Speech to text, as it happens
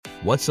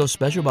What's so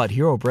special about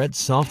Hero Bread's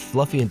soft,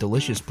 fluffy, and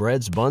delicious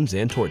breads, buns,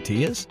 and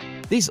tortillas?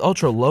 These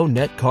ultra-low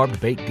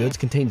net-carb baked goods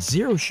contain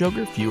zero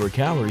sugar, fewer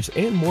calories,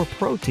 and more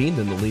protein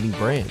than the leading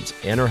brands,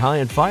 and are high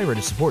in fiber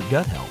to support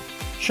gut health.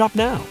 Shop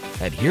now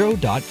at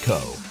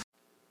Hero.co.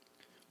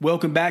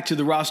 Welcome back to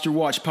the Roster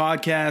Watch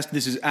podcast.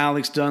 This is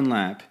Alex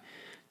Dunlap.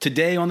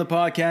 Today on the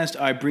podcast,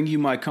 I bring you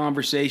my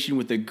conversation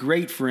with a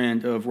great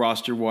friend of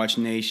Roster Watch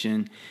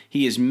Nation.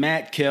 He is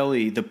Matt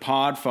Kelly, the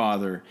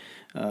Podfather.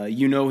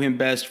 You know him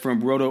best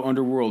from Roto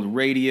Underworld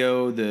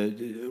Radio,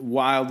 the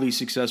wildly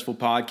successful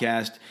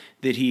podcast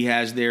that he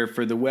has there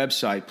for the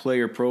website,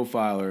 Player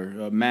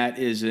Profiler. Matt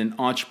is an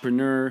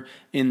entrepreneur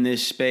in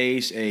this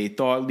space, a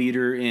thought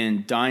leader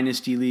in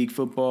Dynasty League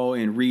football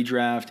and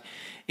redraft,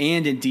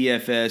 and in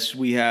DFS.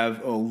 We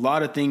have a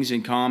lot of things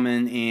in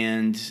common,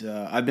 and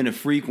I've been a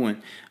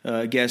frequent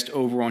guest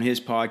over on his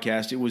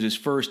podcast. It was his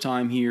first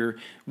time here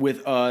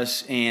with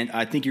us, and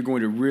I think you're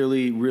going to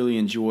really, really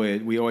enjoy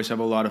it. We always have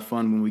a lot of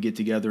fun when we get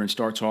together and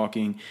start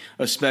talking,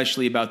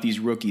 especially about these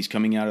rookies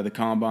coming out of the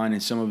combine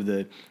and some of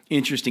the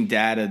interesting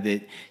data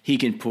that he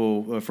can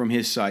pull from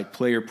his site,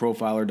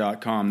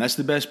 playerprofiler.com. That's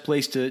the best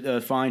place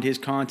to find his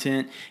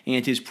content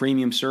and his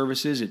premium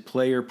services at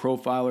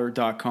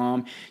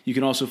playerprofiler.com. You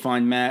can also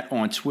find Matt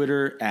on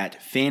Twitter at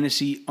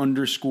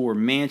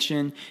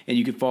fantasy_mansion, and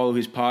you can follow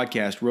his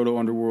podcast, Roto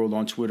Underworld,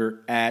 on Twitter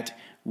at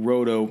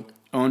Roto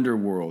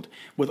Underworld.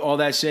 With all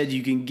that said,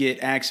 you can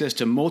get access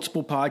to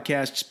multiple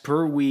podcasts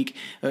per week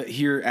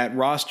here at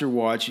Roster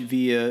Watch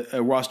via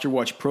a Roster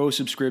Watch Pro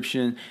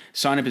subscription.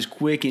 Sign up is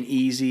quick and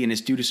easy, and it's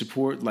due to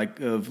support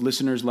of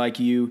listeners like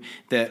you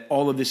that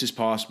all of this is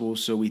possible.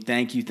 So we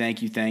thank you.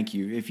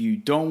 If you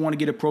don't want to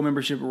get a pro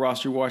membership at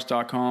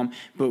rosterwatch.com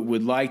but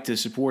would like to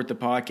support the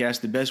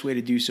podcast, the best way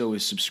to do so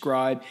is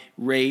subscribe,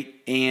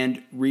 rate,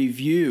 and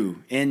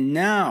review. And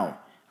now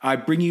I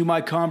bring you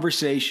my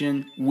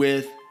conversation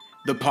with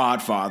the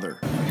Podfather.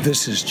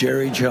 This is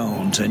Jerry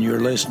Jones, and you're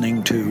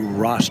listening to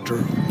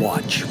Roster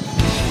Watch.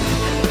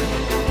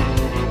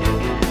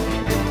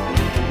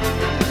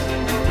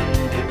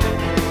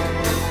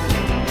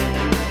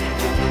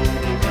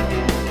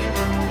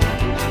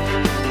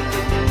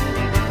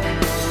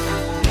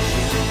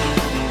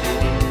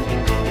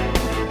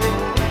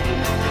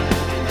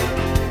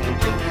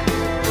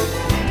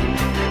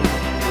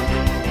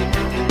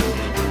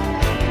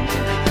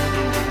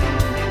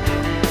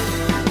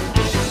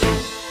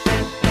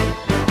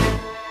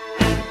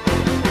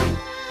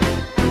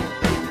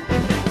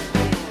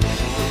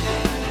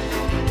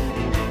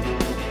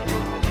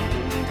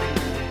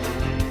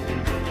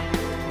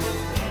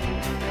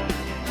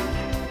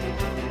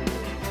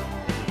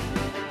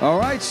 All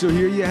right, so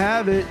here you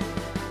have it.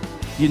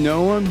 You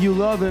know him, you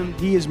love him.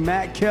 He is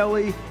Matt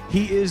Kelly.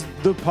 He is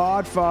the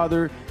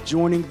Podfather,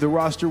 joining the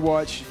Roster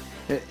Watch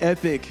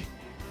epic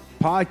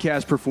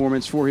podcast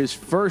performance for his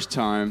first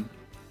time.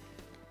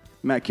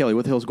 Matt Kelly,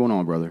 what the hell's going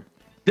on, brother?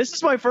 This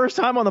is my first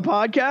time on the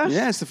podcast?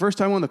 Yeah, it's the first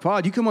time on the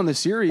pod. You come on the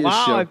Sirius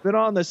show. Wow, I've been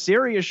on the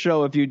Sirius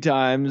show a few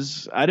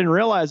times. I didn't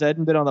realize I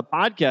hadn't been on the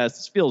podcast.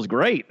 This feels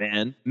great,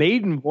 man.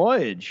 Maiden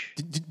voyage.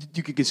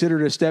 You could consider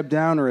it a step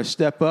down or a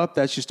step up.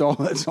 That's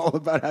all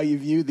about how you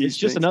view these It's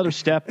just things. Another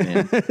step,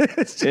 man.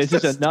 it's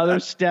just another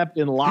step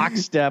in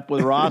lockstep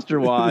with Roster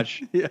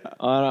Watch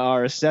on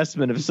our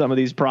assessment of some of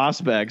these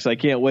prospects. I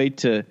can't wait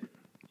to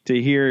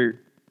hear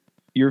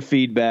your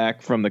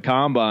feedback from the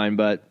combine,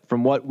 but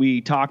from what we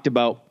talked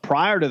about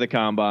prior to the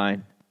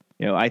combine,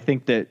 I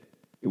think that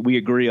we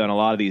agree on a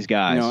lot of these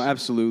guys. No,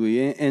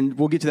 absolutely, and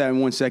we'll get to that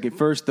in 1 second.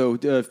 First, though,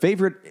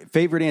 favorite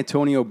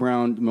Antonio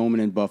Brown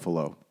moment in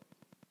Buffalo.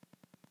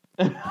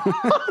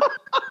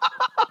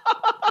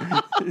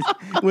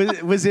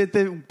 was it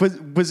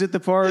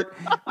the part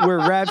where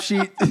Rap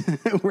Sheet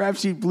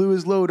blew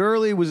his load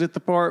early? Was it the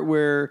part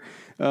where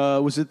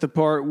Antonio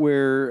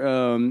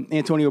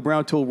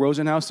Brown told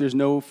Rosenhaus, "There's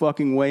no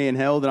fucking way in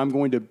hell that I'm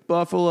going to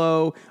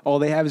Buffalo. All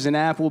they have is an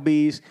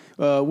Applebee's."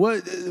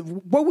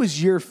 What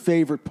was your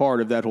favorite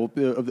part of that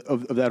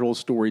whole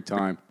story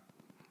time?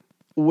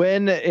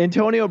 When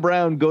Antonio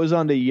Brown goes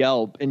onto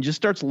Yelp and just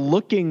starts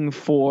looking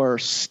for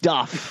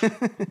stuff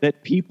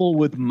that people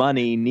with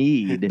money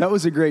need. That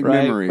was a great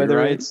memory, whether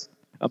right? it's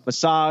a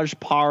massage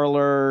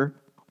parlor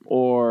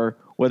or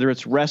whether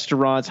it's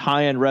restaurants,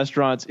 high-end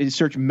restaurants. You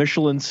search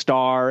Michelin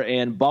star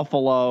and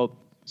Buffalo.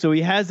 So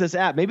he has this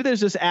app. Maybe there's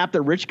this app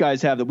that rich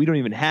guys have that we don't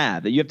even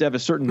have, that you have to have a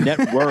certain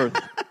net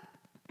worth,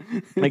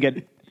 like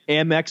an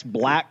Amex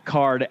Black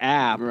Card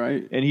app.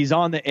 Right. And he's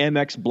on the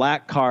Amex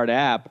Black Card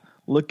app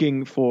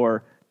looking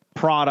for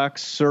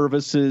products,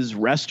 services,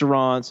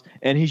 restaurants,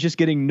 and he's just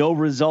getting no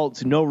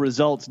results. And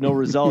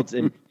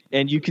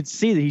you could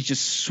see that he's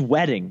just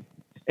sweating.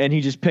 And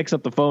he just picks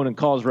up the phone and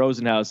calls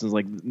Rosenhaus and is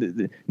like,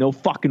 no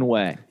fucking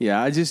way.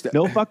 Yeah,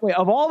 no fucking way.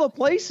 Of all the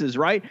places,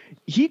 right?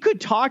 He could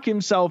talk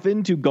himself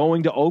into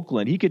going to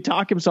Oakland. He could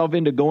talk himself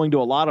into going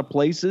to a lot of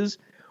places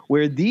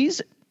where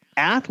these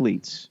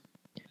athletes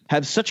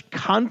have such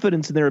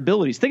confidence in their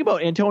abilities. Think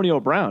about Antonio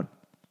Brown.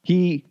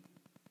 He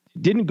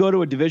didn't go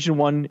to a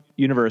Division I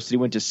university,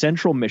 went to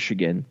Central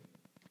Michigan.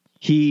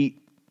 He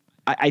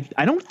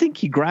I don't think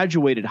he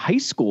graduated high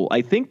school.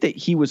 I think that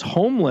he was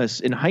homeless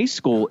in high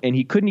school and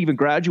he couldn't even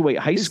graduate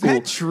high school. Is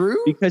that true?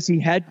 Because he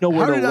had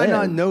nowhere to live. How did I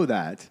not know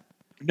that?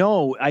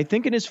 No, I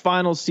think in his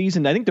final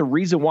season, I think the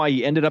reason why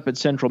he ended up at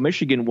Central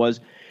Michigan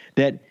was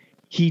that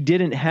he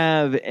didn't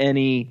have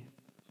any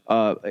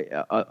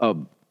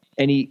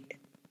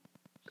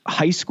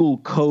high school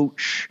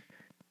coach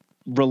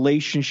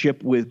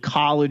relationship with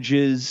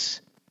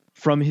colleges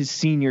from his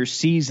senior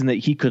season that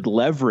he could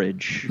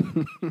leverage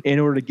in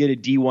order to get a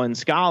D1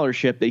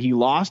 scholarship, that he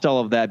lost all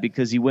of that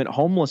because he went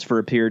homeless for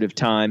a period of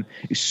time.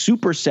 A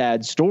super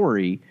sad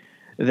story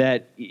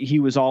that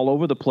he was all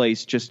over the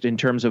place just in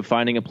terms of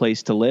finding a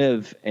place to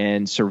live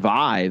and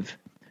survive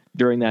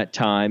during that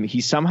time.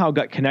 He somehow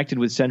got connected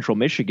with Central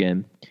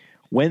Michigan,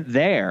 went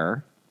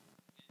there,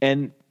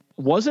 and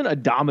wasn't a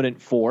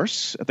dominant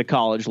force at the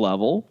college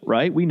level,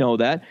 right? We know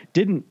that.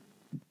 Didn't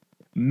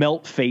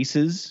melt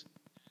faces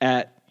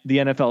at the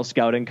NFL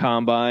scouting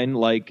combine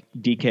like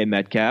DK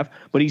Metcalf,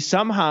 but he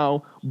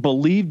somehow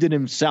believed in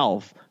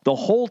himself the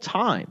whole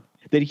time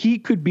that he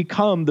could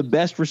become the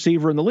best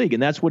receiver in the league.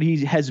 And that's what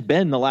he has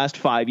been the last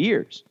 5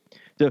 years.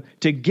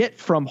 To get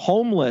from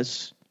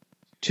homeless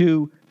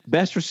to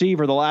best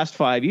receiver the last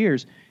 5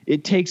 years,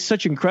 it takes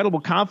such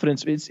incredible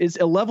confidence. It's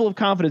a level of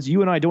confidence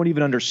you and I don't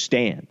even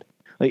understand.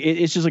 Like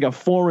it's just like a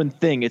foreign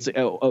thing. It's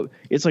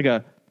like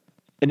an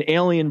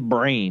alien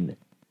brain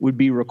would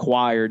be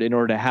required in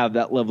order to have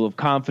that level of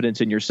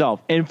confidence in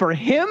yourself. And for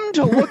him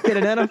to look at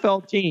an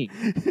NFL team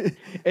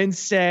and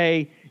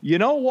say, you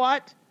know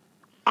what?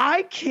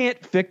 I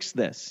can't fix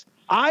this.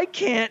 I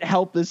can't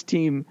help this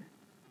team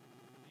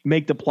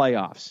make the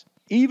playoffs.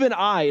 Even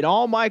I, in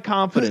all my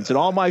confidence and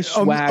all my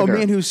swagger, a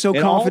man who's so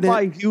confident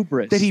all my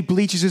hubris, that he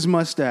bleaches his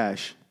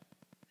mustache.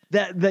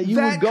 That you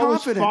would go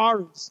confident. As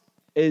far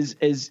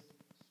as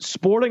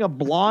sporting a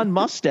blonde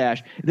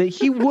mustache, that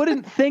he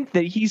wouldn't think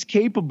that he's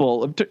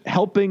capable of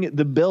helping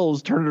the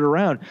Bills turn it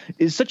around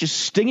is such a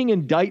stinging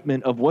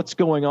indictment of what's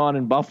going on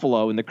in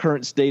Buffalo in the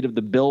current state of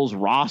the Bills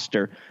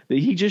roster that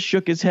he just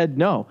shook his head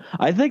no.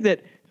 I think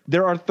that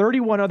there are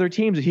 31 other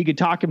teams that he could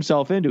talk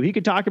himself into. He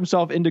could talk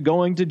himself into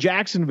going to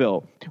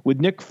Jacksonville with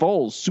Nick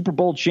Foles, Super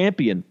Bowl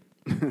champion,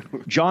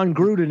 John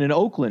Gruden in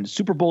Oakland,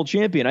 Super Bowl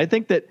champion. I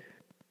think that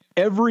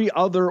every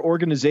other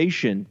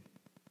organization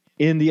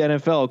in the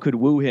NFL could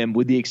woo him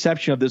with the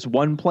exception of this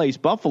one place,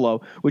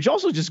 Buffalo, which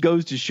also just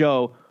goes to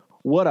show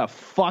what a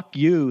fuck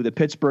you the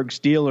Pittsburgh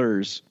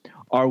Steelers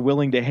are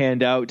willing to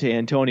hand out to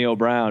Antonio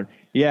Brown.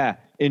 Yeah,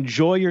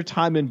 enjoy your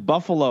time in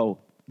Buffalo,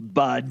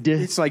 bud.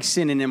 It's like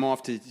sending him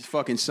off to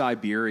fucking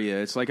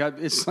Siberia. It's like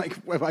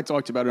I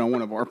talked about it on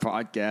one of our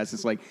podcasts.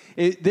 It's like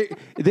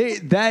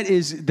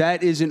that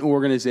is an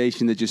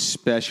organization that just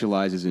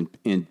specializes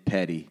in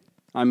petty.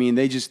 I mean,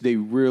 they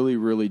really,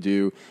 really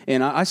do.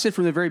 And I said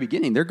from the very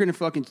beginning, they're going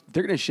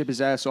to ship his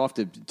ass off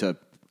to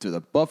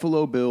the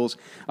Buffalo Bills.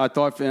 I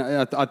thought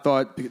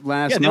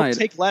last night. They'll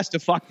take less to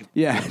fuck him.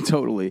 Yeah,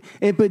 totally.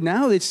 But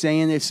now it's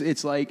saying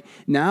it's like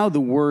now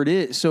the word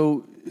is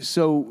so.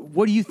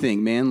 What do you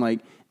think, man?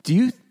 Like,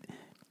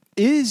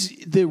 is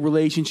the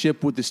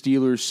relationship with the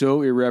Steelers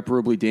so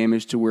irreparably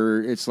damaged to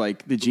where it's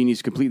like the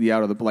genie's completely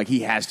out of the, like he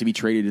has to be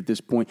traded at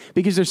this point?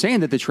 Because they're saying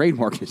that the trade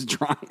market is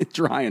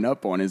drying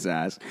up on his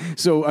ass.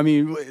 So, I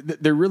mean,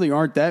 there really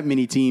aren't that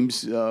many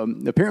teams,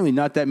 apparently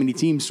not that many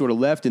teams sort of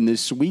left in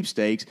this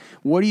sweepstakes.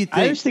 What do you think?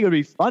 I just think it would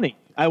be funny.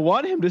 I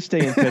want him to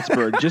stay in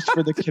Pittsburgh just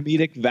for the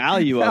comedic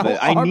value of it.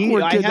 I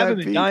have him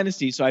in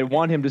Dynasty, so I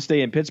want him to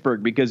stay in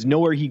Pittsburgh because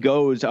nowhere he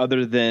goes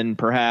other than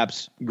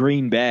perhaps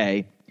Green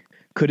Bay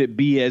could it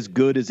be as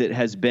good as it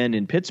has been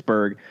in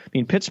Pittsburgh. I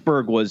mean,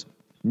 Pittsburgh was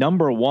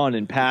number one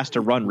in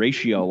pass-to-run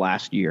ratio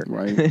last year.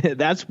 Right.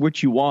 That's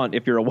what you want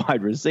if you're a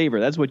wide receiver.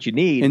 That's what you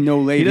need. And no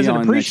Le'Veon he doesn't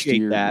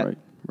appreciate that.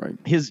 Right.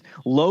 His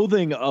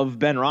loathing of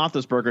Ben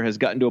Roethlisberger has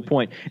gotten to a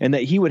point, and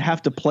that he would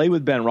have to play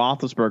with Ben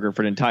Roethlisberger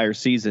for an entire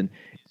season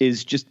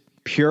is just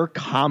pure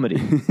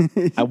comedy.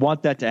 I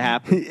want that to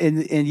happen.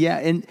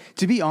 And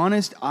to be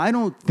honest, I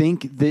don't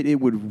think that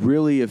it would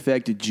really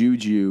affect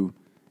Juju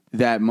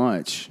that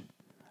much.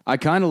 I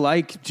kind of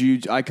like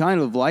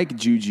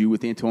Juju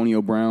with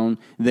Antonio Brown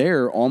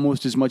there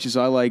almost as much as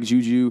I like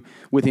Juju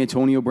with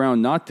Antonio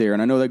Brown not there.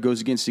 And I know that goes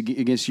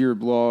against your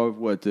law of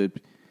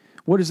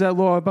what is that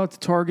law about the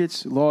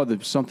targets? Law of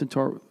the something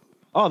target?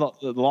 Oh,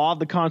 the law of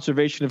the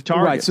conservation of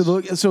targets.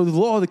 Right. So the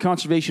law of the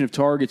conservation of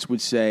targets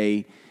would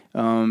say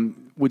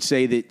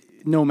that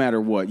no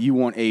matter what, you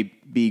want A,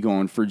 B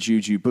going for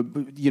Juju. But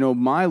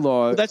my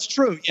law. Well, that's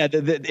true. Yeah,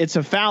 it's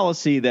a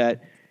fallacy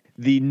that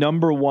the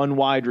number one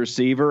wide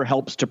receiver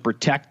helps to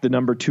protect the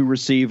number two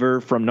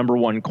receiver from number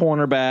one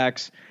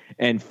cornerbacks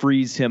and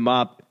frees him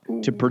up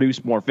to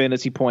produce more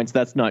fantasy points.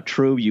 That's not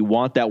true. You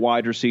want that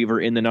wide receiver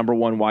in the number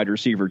one wide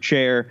receiver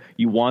chair.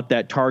 You want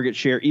that target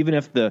share, even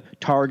if the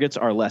targets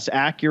are less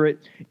accurate,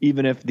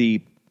 even if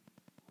the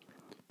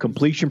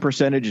completion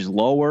percentage is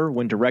lower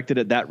when directed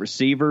at that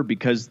receiver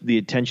because the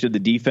attention of the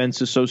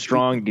defense is so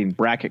strong, getting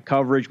bracket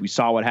coverage. We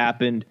saw what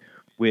happened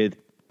with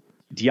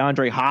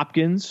DeAndre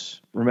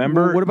Hopkins,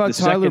 remember? Well, what about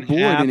Tyler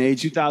Boyd in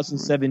age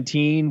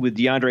 2017 with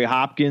DeAndre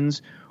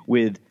Hopkins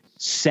with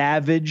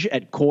Savage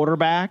at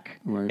quarterback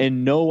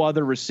and no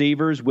other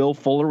receivers? Will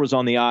Fuller was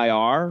on the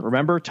IR.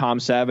 Remember Tom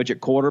Savage at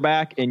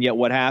quarterback? And yet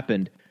what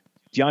happened?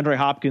 DeAndre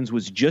Hopkins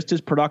was just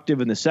as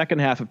productive in the second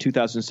half of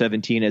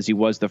 2017 as he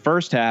was the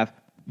first half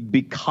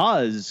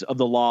because of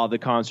the law of the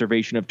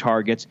conservation of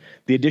targets.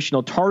 The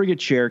additional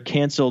target share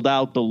canceled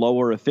out the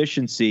lower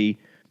efficiency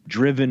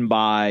driven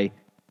by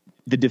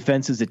the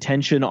defense's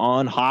attention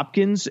on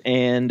Hopkins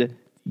and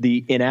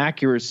the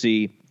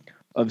inaccuracy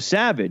of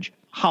Savage.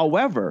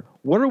 However,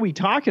 what are we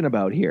talking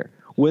about here?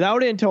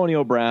 Without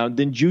Antonio Brown,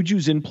 then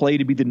Juju's in play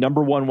to be the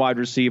number one wide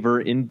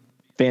receiver in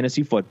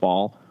fantasy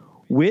football.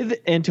 With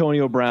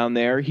Antonio Brown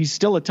there, he's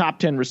still a top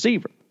 10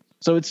 receiver.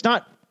 So it's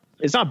not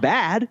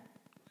bad,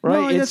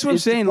 right? No, that's what I'm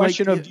saying. The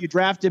question of, do you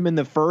draft him in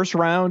the first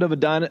round of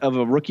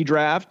a rookie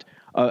draft,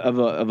 of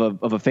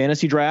a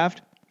fantasy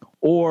draft,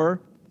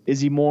 or is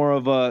he more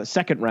of a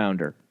second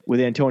rounder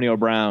with Antonio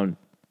Brown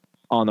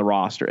on the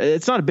roster?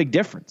 It's not a big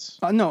difference.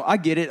 No, I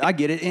get it.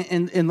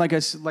 And like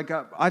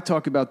I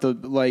talk about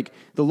the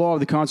law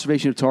of the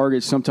conservation of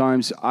targets.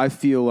 Sometimes I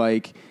feel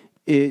like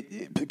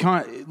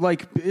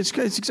it's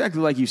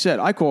exactly like you said.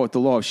 I call it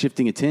the law of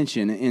shifting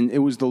attention, and it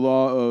was the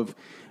law of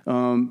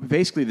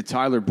basically the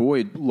Tyler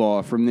Boyd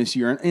law from this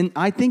year. And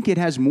I think it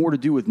has more to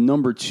do with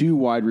number 2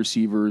 wide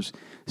receivers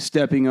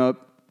stepping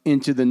up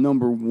into the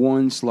number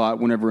 1 slot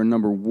whenever a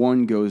number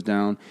 1 goes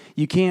down.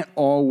 You can't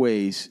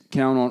always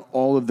count on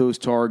all of those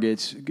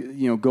targets,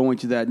 going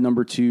to that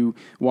number 2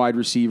 wide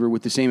receiver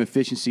with the same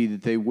efficiency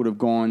that they would have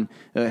gone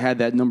had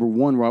that number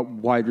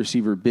 1 wide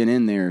receiver been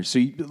in there. So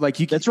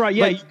that's right.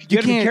 Yeah, you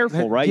got to be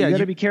careful, right? Yeah, you got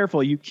to be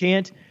careful. You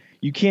can't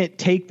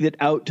take that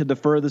out to the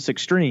furthest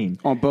extreme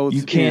on both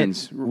ends. You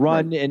can't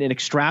run and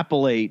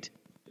extrapolate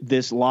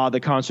this law of the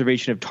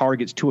conservation of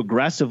targets too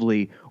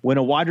aggressively. When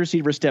a wide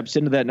receiver steps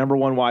into that number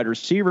 1 wide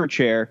receiver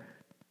chair,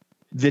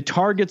 the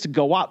targets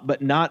go up, but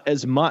not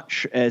as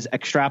much as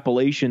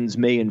extrapolations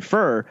may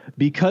infer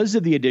because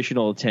of the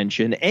additional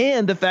attention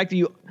and the fact that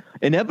you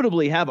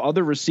inevitably have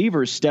other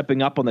receivers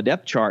stepping up on the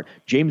depth chart.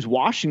 James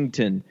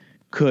Washington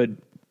could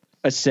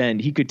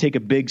ascend. He could take a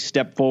big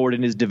step forward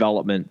in his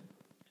development,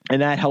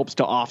 and that helps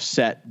to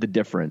offset the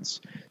difference.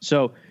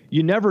 So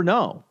you never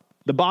know.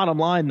 The bottom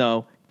line,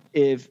 though,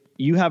 if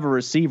you have a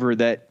receiver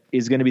that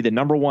is going to be the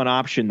number 1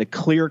 option, the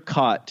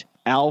clear-cut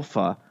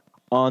alpha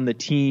on the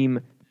team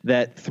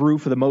that threw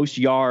for the most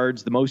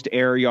yards, the most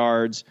air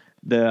yards,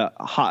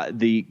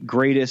 the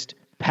greatest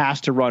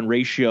pass-to-run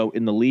ratio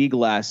in the league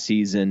last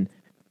season,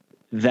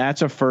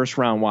 that's a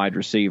first-round wide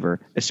receiver,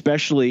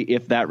 especially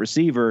if that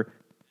receiver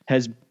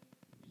is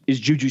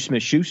Juju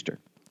Smith-Schuster.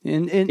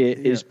 And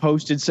is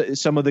posted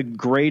some of the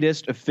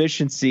greatest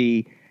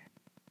efficiency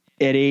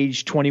at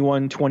age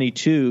 21,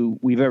 22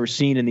 we've ever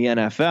seen in the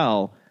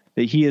NFL,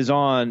 that he is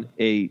on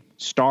a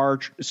star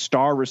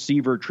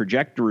receiver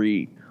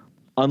trajectory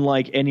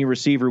unlike any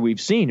receiver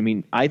we've seen. I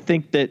mean, I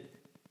think that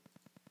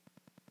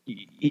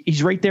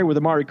he's right there with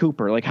Amari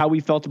Cooper. Like how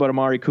we felt about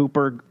Amari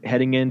Cooper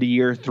heading into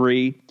year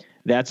 3,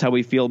 that's how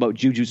we feel about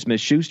Juju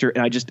Smith-Schuster.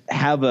 And I just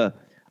have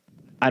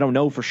I don't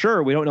know for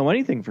sure. We don't know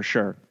anything for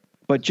sure.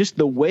 But just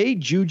the way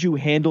Juju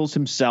handles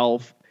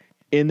himself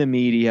in the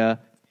media,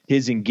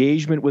 his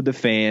engagement with the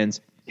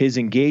fans, his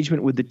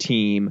engagement with the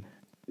team,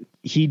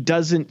 he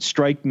doesn't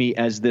strike me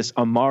as this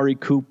Amari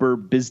Cooper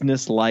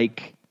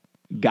business-like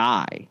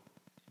guy.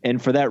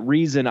 And for that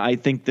reason, I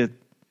think that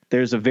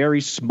there's a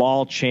very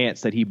small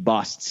chance that he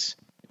busts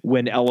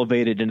when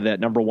elevated into that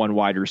number 1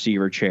 wide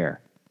receiver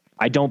chair.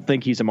 I don't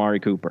think he's Amari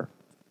Cooper.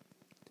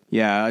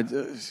 Yeah.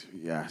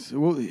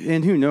 Well,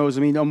 and who knows?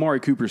 I mean,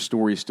 Amari Cooper's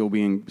story is still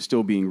being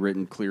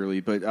written clearly,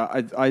 but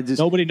I just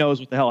nobody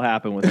knows what the hell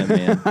happened with him,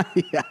 man.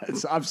 Yeah,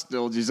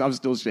 I'm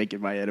still shaking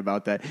my head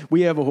about that.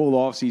 We have a whole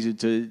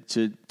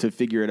offseason to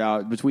figure it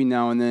out between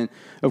now and then.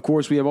 Of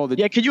course, we have all the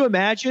Can you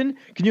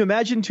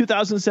imagine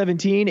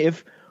 2017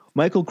 if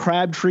Michael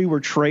Crabtree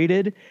were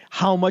traded?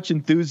 How much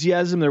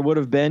enthusiasm there would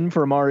have been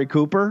for Amari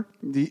Cooper?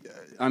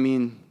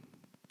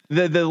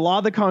 The law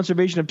of the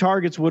conservation of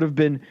targets would have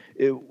been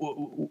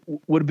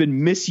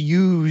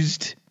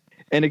misused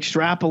and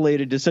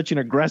extrapolated to such an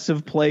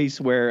aggressive place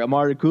where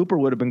Amari Cooper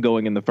would have been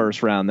going in the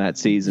first round that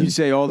season. You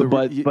say all the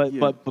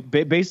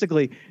but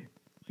basically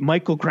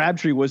Michael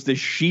Crabtree was the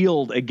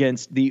shield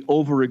against the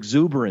over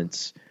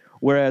exuberance,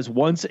 whereas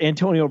once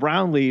Antonio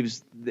Brown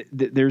leaves,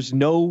 there's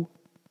no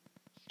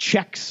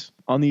checks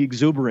on the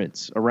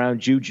exuberance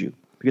around Juju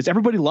because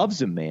everybody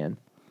loves him, man.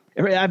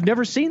 I've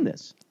never seen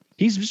this.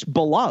 He's just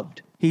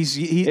beloved.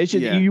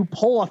 You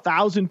poll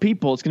 1,000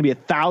 people, it's going to be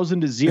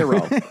 1,000 to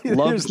 0.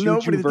 Love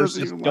Juju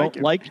versus don't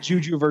like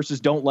Juju versus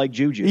don't like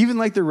Juju. Even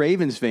like the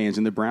Ravens fans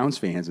and the Browns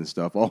fans and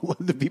stuff. All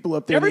the people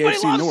up there Everybody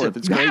in the AFC loves North. him.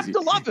 It's you crazy. have to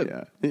love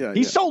him.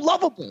 He's so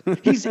lovable.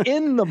 He's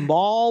in the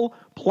mall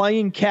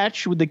playing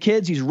catch with the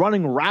kids. He's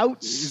running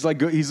routes.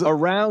 He's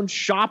around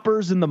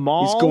shoppers in the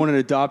mall. He's going and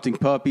adopting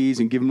puppies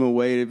and giving them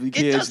away to the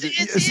kids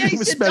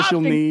with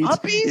special needs.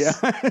 Puppies?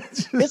 Yeah.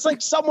 It's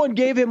like someone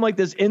gave him like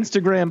this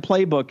Instagram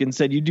playbook and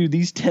said, you do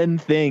these 10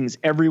 things,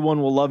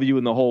 everyone will love you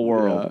in the whole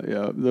world.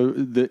 Yeah.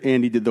 The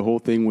Andy did the whole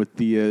thing with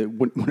the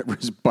whenever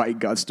his bike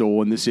got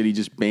stolen, the city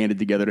just banded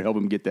together to help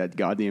him get that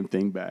goddamn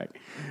thing back.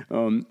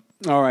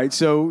 All right,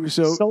 so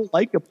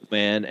likable,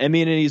 man. I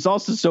mean, and he's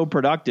also so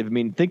productive. I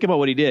mean, think about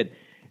what he did.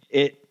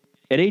 At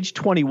age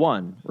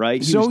 21,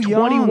 right? He was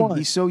 21.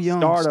 He's so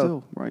young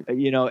still, right?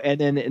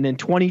 And then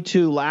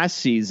 22 last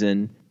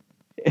season,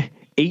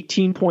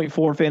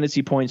 18.4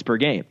 fantasy points per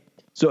game.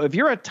 So if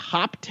you're a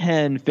top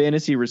 10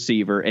 fantasy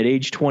receiver at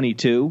age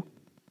 22,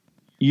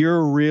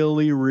 you're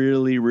really,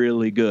 really,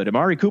 really good.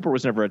 Amari Cooper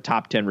was never a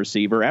top 10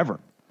 receiver ever.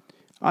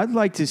 I'd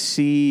like to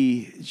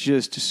see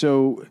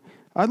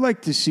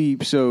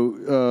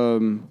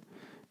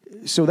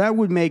so that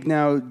would make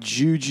now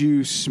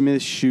Juju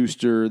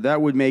Smith-Schuster.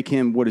 That would make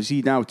him, what is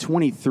he now,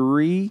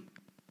 23?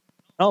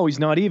 Oh, he's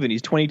not even.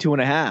 He's 22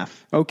 and a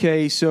half.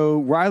 Okay, so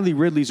Riley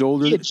Ridley's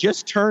older. He had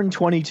just turned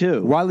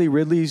 22. Riley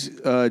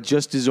Ridley's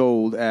just as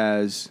old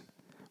as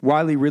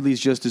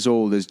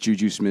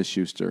Juju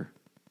Smith-Schuster.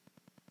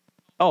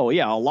 Oh,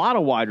 yeah, a lot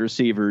of wide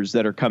receivers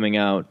that are coming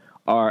out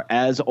are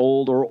as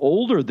old or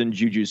older than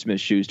Juju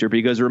Smith-Schuster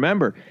because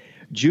remember,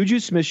 Juju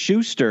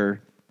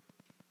Smith-Schuster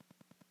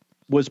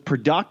was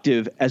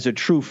productive as a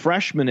true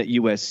freshman at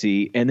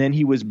USC, and then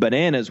he was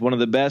bananas, one of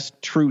the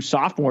best true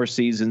sophomore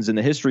seasons in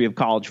the history of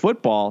college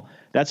football.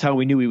 That's how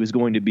we knew he was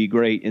going to be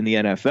great in the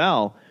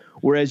NFL.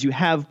 Whereas you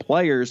have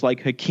players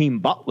like Hakeem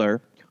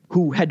Butler,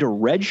 who had to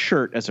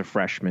redshirt as a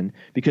freshman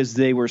because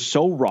they were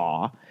so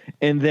raw,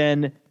 and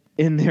then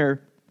in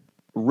their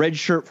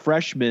redshirt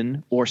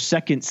freshman or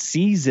second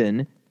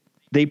season,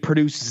 they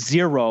produce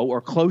zero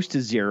or close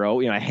to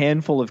zero, a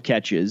handful of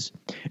catches.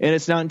 And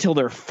it's not until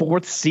their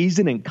fourth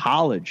season in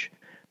college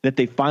that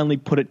they finally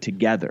put it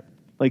together.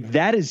 Like,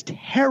 that is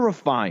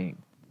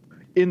terrifying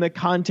in the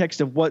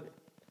context of what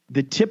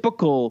the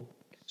typical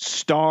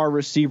star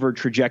receiver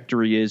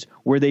trajectory is,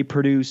 where they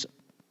produce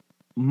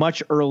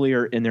much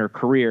earlier in their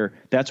career.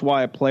 That's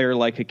why a player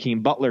like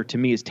Hakeem Butler, to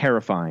me, is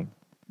terrifying.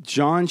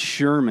 John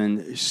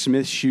Sherman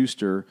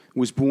Smith-Schuster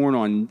was born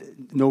on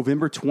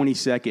November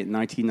 22nd,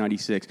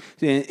 1996.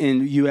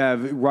 And you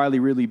have Riley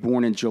Ridley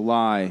born in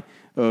July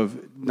of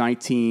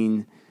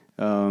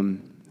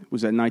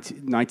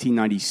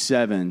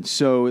 1997.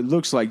 So it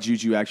looks like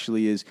Juju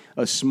actually is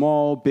a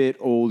small bit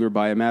older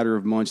by a matter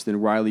of months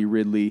than Riley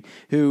Ridley,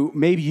 who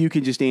maybe you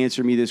can just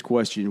answer me this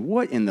question.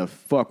 What in the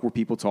fuck were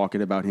people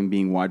talking about him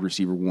being wide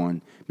receiver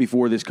one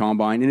before this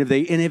combine? And if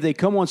they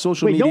come on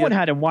social media, no one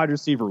had him wide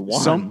receiver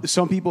one.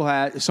 Some people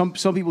had, some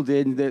people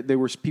did, and they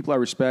were people I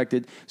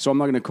respected, so I'm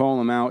not going to call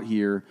them out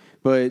here.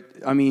 But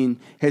I mean,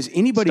 has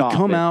anybody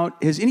come out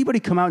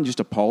and just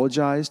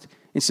apologized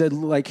and said,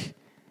 like,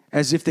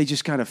 as if they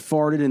just kind of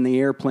farted in the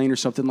airplane or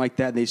something like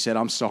that, and they said,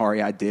 "I'm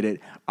sorry, I did it.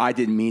 I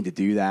didn't mean to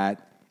do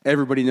that.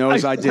 Everybody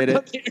knows I did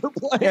it.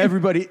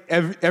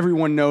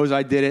 Everyone knows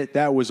I did it.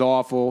 That was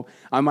awful.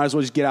 I might as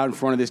well just get out in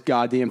front of this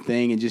goddamn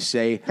thing and just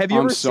say, Have you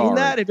I'm ever sorry." seen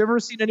that? Have you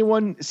ever seen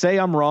anyone say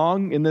I'm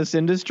wrong in this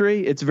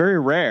industry? It's very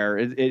rare.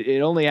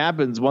 It only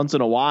happens once in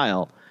a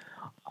while.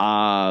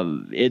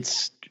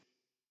 It's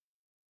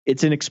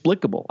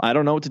inexplicable. I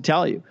don't know what to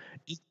tell you.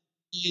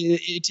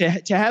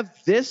 To have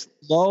this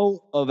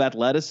low of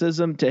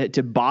athleticism,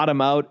 to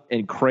bottom out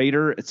and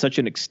crater at such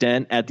an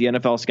extent at the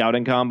NFL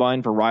scouting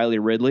combine for Riley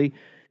Ridley,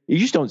 you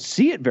just don't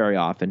see it very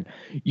often.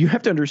 You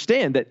have to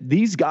understand that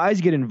these guys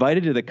get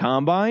invited to the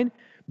combine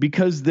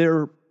because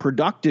they're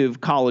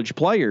productive college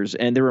players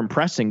and they're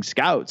impressing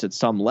scouts at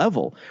some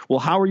level. Well,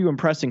 how are you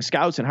impressing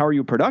scouts and how are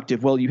you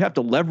productive? Well, you have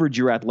to leverage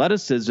your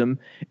athleticism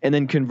and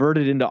then convert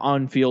it into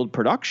on-field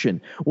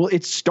production. Well,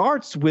 it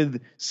starts with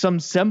some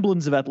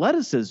semblance of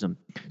athleticism.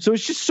 So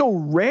it's just so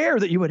rare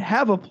that you would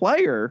have a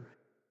player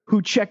who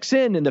checks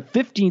in the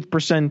 15th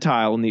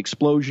percentile in the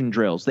explosion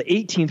drills, the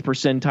 18th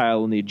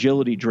percentile in the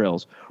agility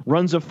drills,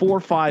 runs a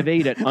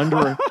 4.58 at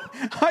under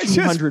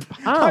 200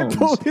 pounds. I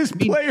pulled his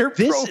player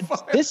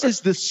profile. This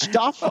is the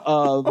stuff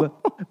of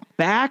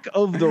back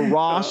of the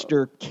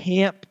roster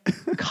camp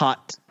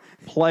cut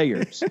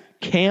players,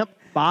 camp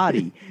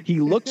body. He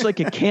looks like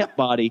a camp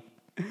body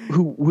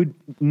who would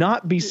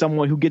not be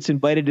someone who gets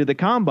invited to the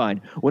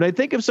combine. When I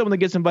think of someone that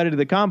gets invited to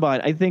the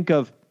combine, I think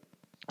of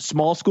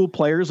small school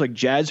players like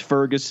Jazz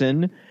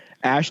Ferguson,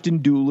 Ashton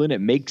Doolin. It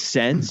makes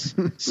sense.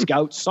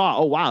 Scouts saw,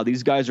 oh, wow,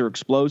 these guys are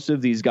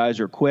explosive. These guys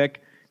are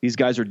quick. These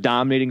guys are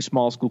dominating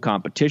small school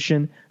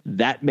competition.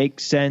 That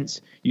makes sense.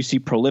 You see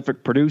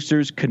prolific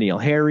producers, Keneal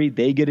Harry,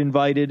 they get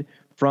invited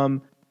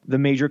from the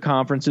major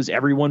conferences.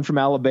 Everyone from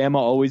Alabama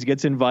always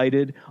gets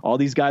invited. All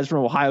these guys from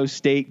Ohio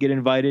State get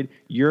invited.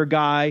 Your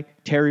guy,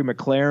 Terry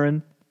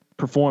McLaurin,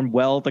 performed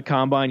well at the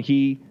combine.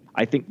 He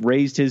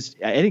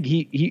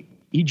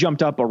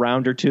jumped up a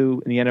round or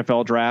two in the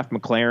NFL draft,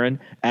 McLaurin,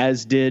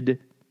 as did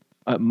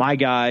my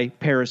guy,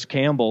 Paris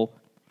Campbell.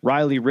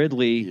 Riley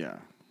Ridley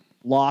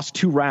lost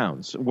 2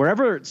 rounds.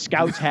 Wherever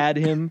scouts had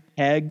him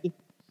pegged,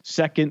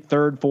 2nd,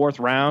 3rd, 4th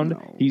round,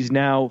 he's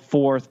now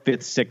 4th, 5th,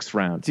 6th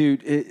round.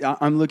 Dude,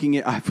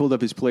 I pulled up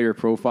his player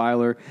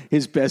profiler.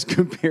 His best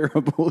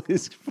comparable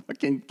is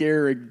fucking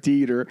Garrick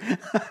Dieter.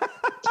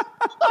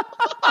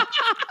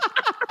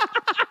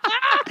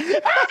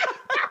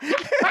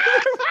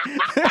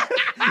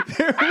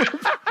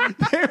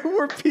 There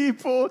were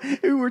people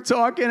who were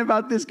talking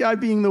about this guy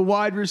being the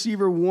wide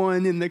receiver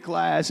 1 in the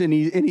class, and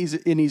he'll be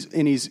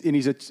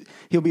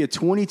a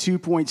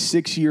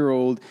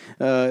 22.6-year-old.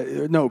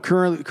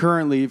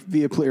 Currently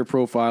via player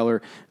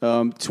profiler,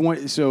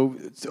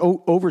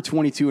 over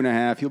 22 and a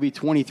half. He'll be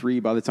 23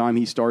 by the time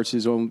he starts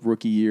his own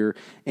rookie year,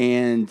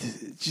 and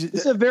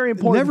it's a very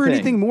important. Never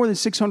anything more than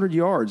 600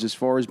 yards as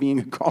far as being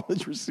a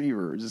college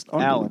receiver. Just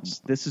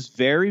Alex, this is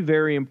very,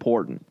 very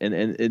important,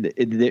 and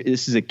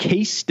this is a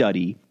case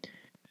study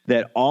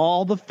that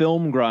all the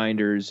film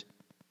grinders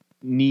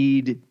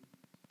need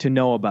to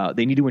know about.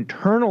 They need to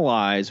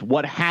internalize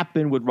what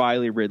happened with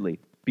Riley Ridley,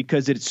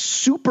 because it's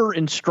super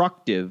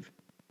instructive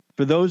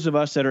for those of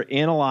us that are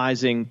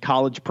analyzing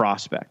college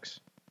prospects.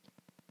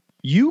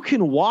 You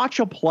can watch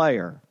a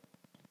player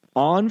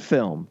on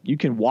film. You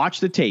can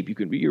watch the tape.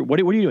 What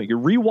are you doing? You're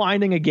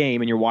rewinding a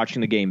game and you're watching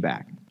the game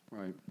back.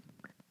 Right.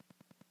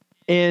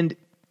 And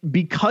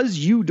because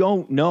you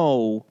don't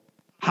know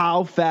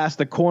how fast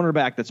the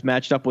cornerback that's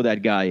matched up with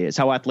that guy is,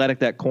 how athletic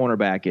that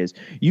cornerback is,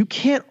 you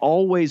can't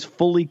always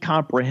fully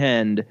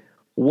comprehend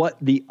what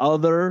all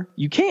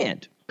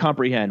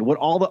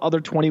the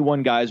other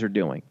 21 guys are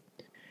doing.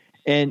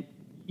 And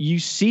you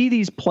see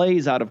these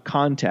plays out of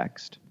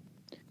context.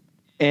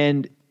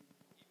 And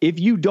if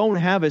you don't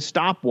have a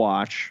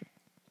stopwatch,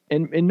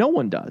 and no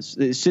one does,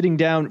 sitting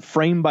down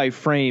frame by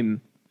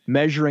frame,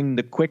 measuring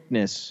the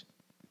quickness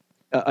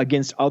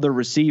against other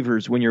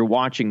receivers when you're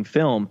watching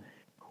film,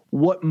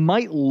 what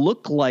might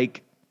look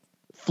like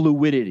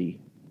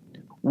fluidity,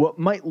 what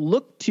might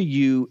look to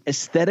you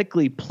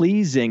aesthetically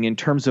pleasing in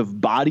terms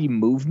of body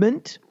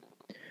movement,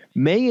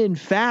 may in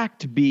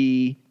fact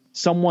be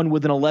someone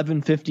with an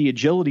 1150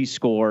 agility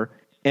score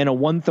and a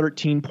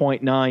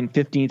 113.9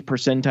 15th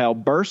percentile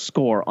burst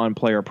score on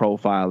Player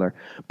Profiler.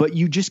 But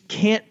you just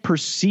can't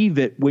perceive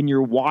it when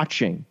you're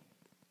watching,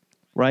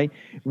 right?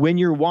 When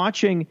you're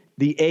watching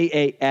the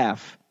AAF,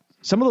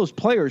 some of those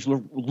players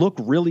look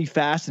really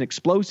fast and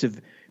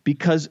explosive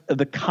because of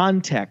the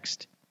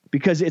context,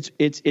 because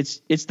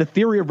it's the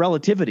theory of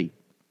relativity.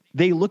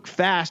 They look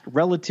fast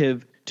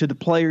relative to the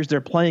players they're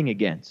playing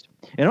against.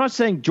 And I'm not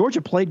saying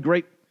Georgia played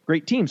great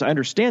teams. I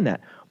understand that.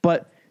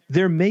 But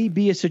there may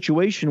be a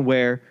situation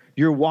where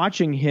you're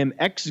watching him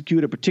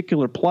execute a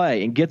particular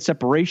play and get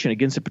separation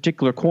against a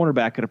particular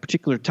cornerback at a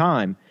particular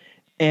time,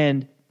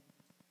 and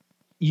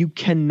you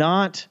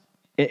cannot,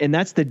 and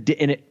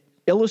it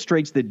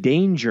illustrates the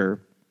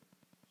danger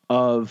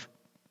of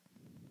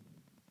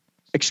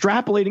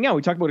extrapolating out.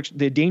 We talked about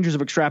the dangers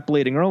of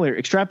extrapolating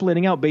earlier.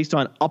 Extrapolating out based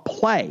on a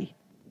play,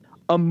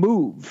 a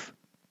move,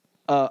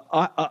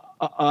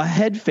 a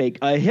head fake,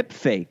 a hip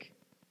fake,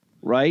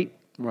 right?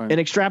 And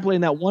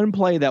extrapolating that one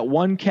play, that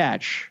one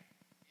catch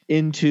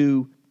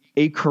into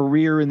a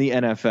career in the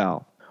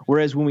NFL.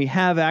 Whereas when we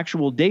have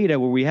actual data,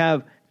 where we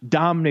have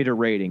dominator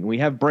rating, we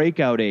have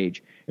breakout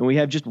age, and we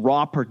have just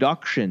raw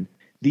production,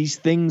 these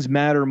things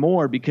matter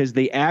more because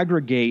they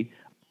aggregate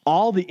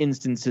all the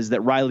instances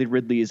that Riley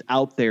Ridley is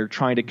out there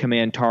trying to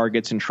command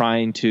targets and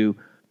trying to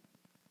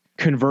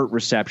convert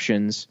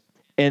receptions.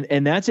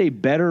 And that's a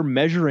better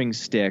measuring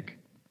stick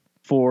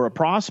for a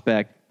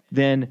prospect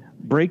than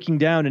breaking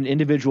down an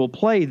individual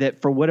play that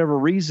for whatever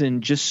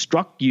reason just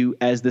struck you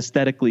as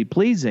aesthetically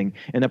pleasing.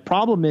 And the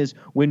problem is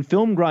when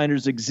film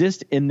grinders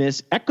exist in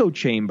this echo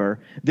chamber,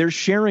 they're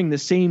sharing the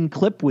same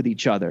clip with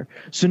each other.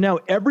 So now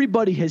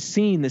everybody has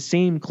seen the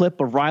same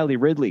clip of Riley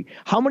Ridley.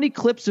 How many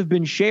clips have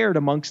been shared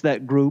amongst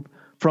that group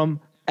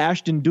from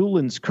Ashton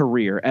Doolin's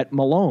career at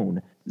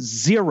Malone?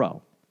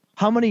 0.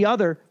 How many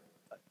other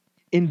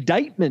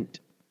indictment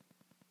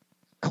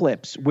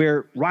clips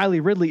where Riley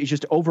Ridley is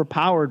just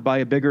overpowered by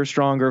a bigger,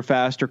 stronger,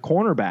 faster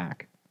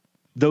cornerback?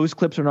 Those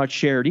clips are not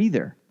shared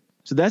either.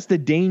 So that's the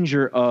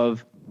danger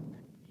of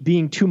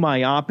being too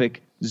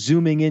myopic,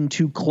 zooming in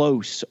too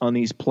close on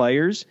these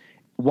players.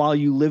 While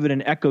you live in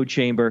an echo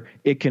chamber,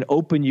 it can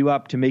open you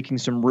up to making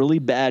some really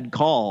bad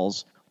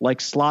calls, like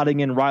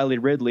slotting in Riley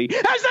Ridley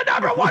as the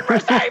number 1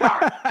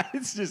 receiver.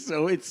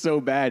 It's so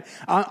bad.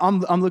 I'm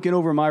looking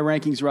over my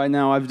rankings right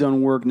now. I've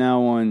done work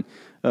now on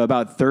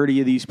about 30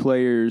 of these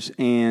players,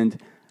 and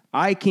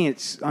I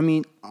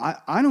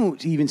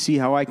don't even see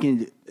how I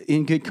can,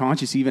 in good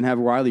conscience, even have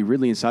Riley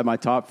Ridley inside my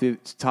top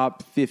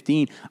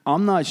 15.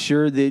 I'm not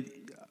sure that.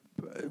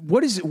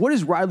 What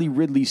is Riley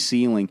Ridley's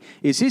ceiling?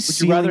 Is his Would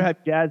ceiling? you rather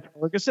have Jazz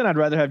Ferguson? I'd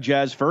rather have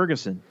Jazz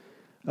Ferguson.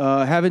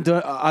 Haven't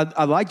done.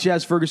 I like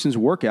Jazz Ferguson's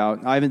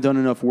workout. I haven't done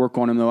enough work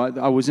on him though.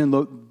 I was in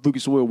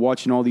Lucas Oil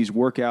watching all these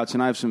workouts,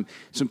 and I have some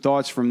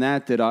thoughts from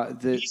that.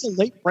 He's a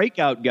late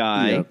breakout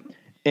guy. Yep.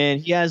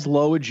 And he has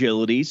low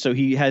agility, so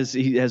he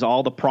has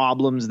all the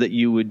problems that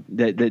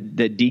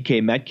that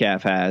DK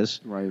Metcalf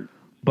has. Right.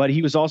 but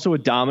he was also a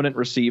dominant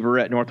receiver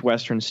at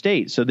Northwestern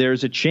State. So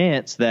there's a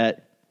chance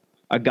that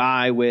a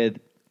guy with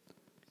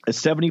a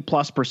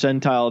 70-plus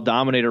percentile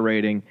dominator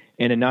rating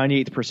and a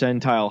 98th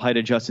percentile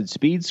height-adjusted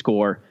speed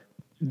score,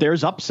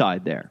 there's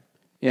upside there.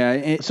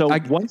 Yeah.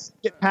 Once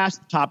you get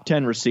past the top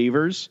 10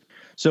 receivers,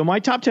 so my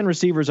top 10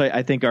 receivers,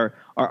 I think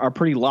are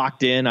pretty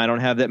locked in. I don't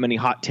have that many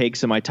hot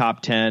takes in my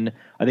top 10.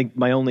 I think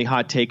my only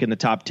hot take in the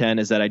top 10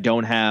 is that I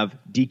don't have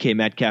DK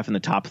Metcalf in the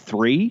top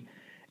 3,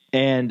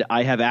 and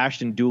I have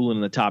Ashton Dulin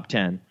in the top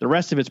 10. The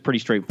rest of it's pretty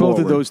straightforward.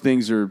 Both of those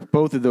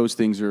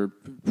things are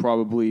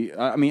probably.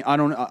 I mean,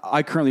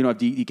 I currently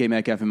don't have DK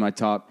Metcalf in my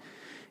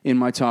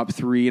top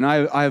 3, and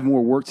I have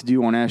more work to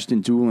do on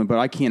Ashton Dulin, but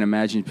I can't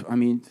imagine. I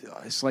mean,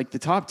 it's like the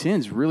top 10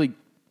 is really.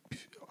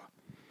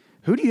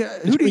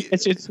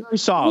 It's very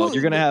solid. Well,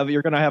 you're gonna have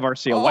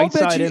Arcea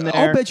Whiteside in there.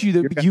 I'll bet you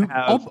that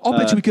I'll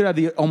bet you we could have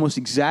the almost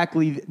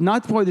exactly,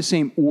 not probably the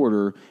same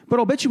order, but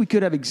I'll bet you we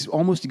could have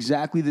almost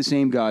exactly the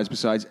same guys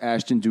besides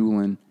Ashton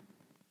Dulin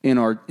in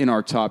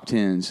our top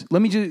 10s.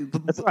 Let me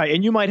just. That's right,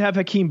 and you might have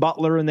Hakeem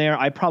Butler in there.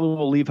 I probably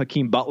will leave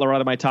Hakeem Butler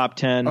out of my top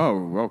 10.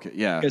 Oh, okay,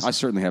 yeah, I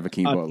certainly have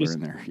Hakeem Butler in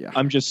there. Yeah,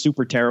 I'm just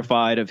super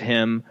terrified of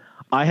him.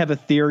 I have a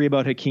theory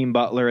about Hakeem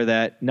Butler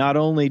that not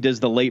only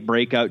does the late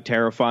breakout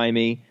terrify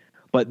me,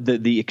 but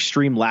the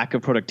extreme lack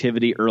of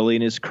productivity early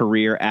in his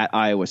career at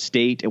Iowa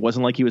State. It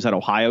wasn't like he was at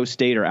Ohio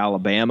State or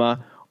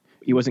Alabama.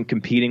 He wasn't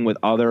competing with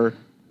other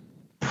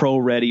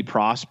pro-ready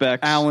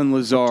prospects. Allen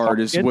Lazard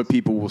is what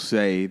people will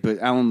say, but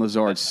Allen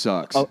Lazard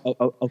sucks.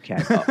 Okay.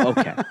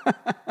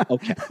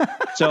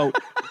 So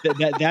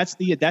that's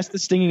the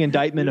stinging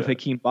indictment of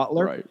Hakeem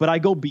Butler. Right. But I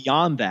go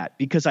beyond that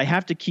because I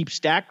have to keep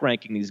stack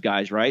ranking these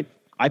guys, right?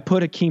 I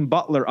put Hakeem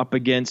Butler up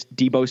against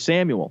Deebo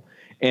Samuel.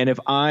 And if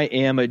I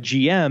am a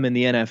GM in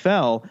the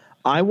NFL,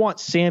 I want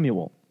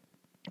Samuel.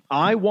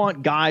 I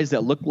want guys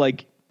that look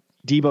like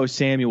Deebo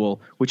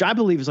Samuel, which I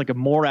believe is like a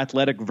more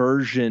athletic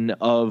version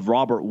of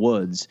Robert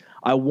Woods.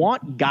 I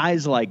want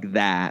guys like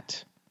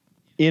that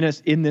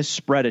in this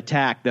spread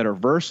attack that are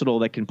versatile,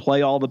 that can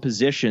play all the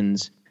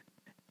positions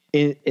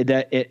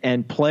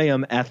and play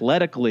them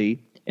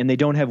athletically, and they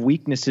don't have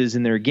weaknesses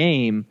in their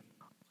game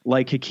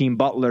like Hakeem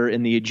Butler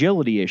and the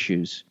agility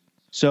issues.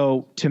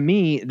 So to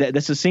me,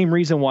 that's the same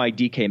reason why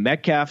DK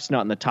Metcalf's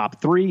not in the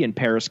top 3 and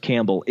Paris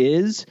Campbell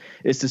is.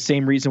 It's the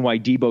same reason why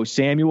Deebo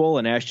Samuel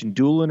and Ashton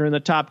Dulin are in the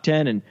top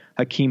 10 and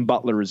Hakeem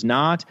Butler is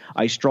not.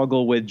 I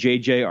struggle with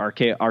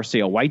JJ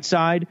Arcea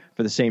Whiteside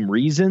for the same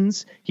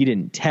reasons. He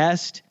didn't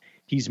test.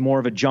 He's more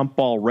of a jump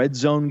ball red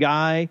zone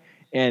guy,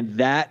 and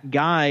that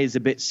guy is a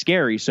bit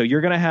scary. So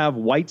you're going to have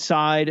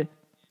Whiteside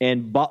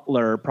and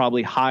Butler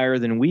probably higher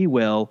than we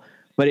will,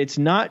 but it's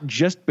not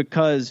just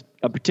because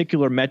a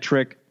particular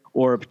metric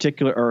or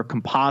a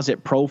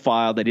composite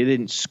profile that it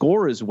didn't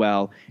score as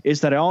well, is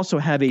that I also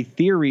have a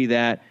theory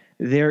that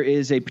there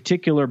is a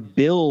particular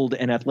build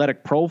and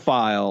athletic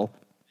profile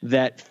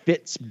that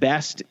fits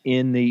best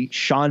in the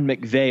Sean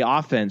McVay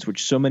offense,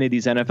 which so many of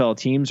these NFL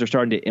teams are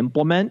starting to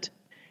implement.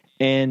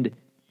 And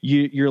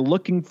you're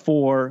looking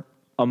for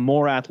a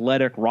more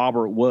athletic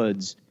Robert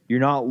Woods. You're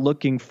not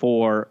looking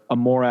for a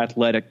more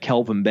athletic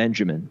Kelvin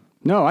Benjamin.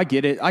 No, I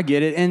get it.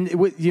 And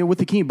with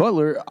Hakeem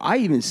Butler, I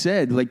even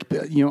said,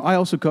 I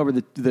also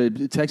covered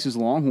the Texas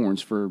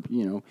Longhorns for,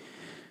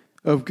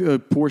 a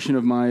portion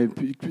of my,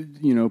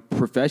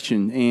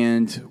 profession.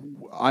 And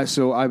I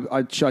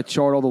chart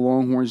all the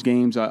Longhorns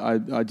games.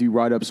 I do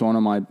write-ups on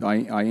them.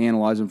 I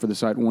analyze them for the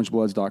site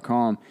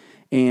orangebloods.com.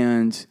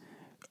 And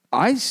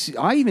I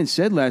even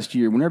said last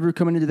year, whenever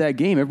coming into that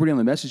game, everybody on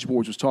the message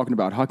boards was talking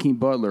about Hakeem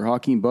Butler.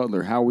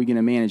 How are we going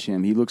to manage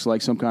him? He looks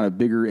like some kind of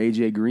bigger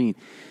A.J. Green.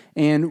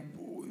 And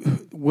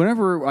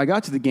whenever I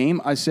got to the game,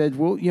 I said,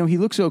 well, he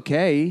looks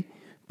okay,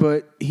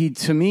 but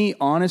to me,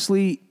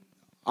 honestly,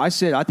 I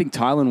said, I think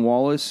Tylan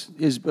Wallace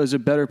is a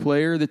better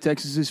player that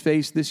Texas has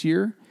faced this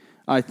year.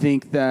 I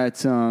think that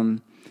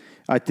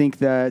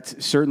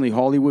certainly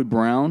Hollywood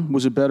Brown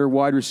was a better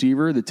wide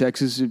receiver that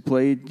Texas had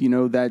played,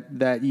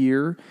 that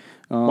year.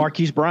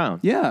 Marquise Brown.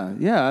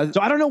 Yeah.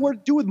 So I don't know what to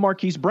do with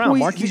Marquise Brown.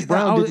 Marquise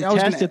Brown did the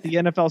test at the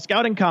NFL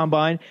Scouting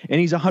Combine,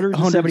 and he's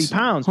 170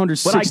 pounds.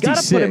 But I got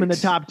to put him in the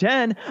top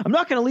 10. I'm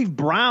not going to leave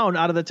Brown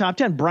out of the top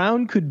 10.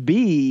 Brown could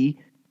be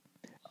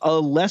a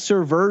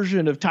lesser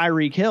version of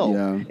Tyreek Hill.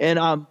 Yeah. And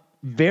I'm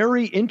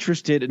very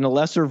interested in a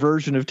lesser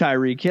version of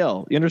Tyreek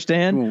Hill. You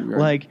understand? Oh, right.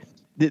 Like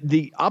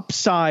the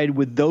upside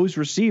with those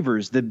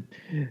receivers, the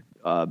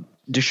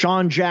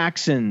Deshaun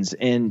Jacksons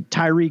and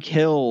Tyreek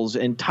Hills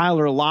and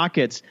Tyler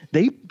Lockett's,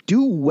 they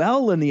do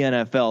well in the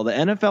NFL. The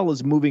NFL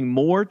is moving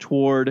more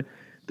toward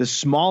the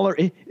smaller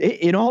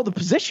in all the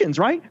positions,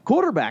 right?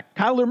 Quarterback,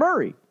 Kyler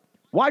Murray.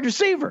 Wide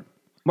receiver,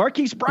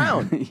 Marquise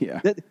Brown.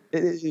 Yeah.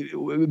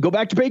 Go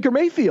back to Baker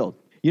Mayfield.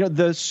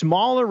 The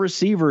smaller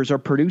receivers are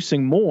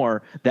producing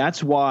more.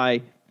 That's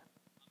why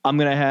I'm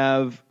going to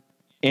have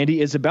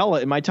Andy Isabella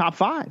in my top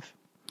 5.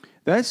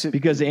 That's it.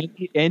 Because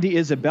Andy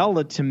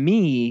Isabella, to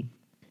me,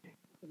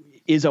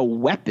 is a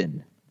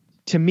weapon.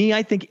 To me,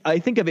 I think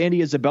of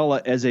Andy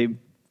Isabella as in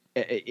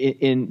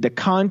the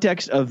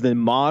context of the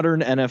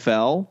modern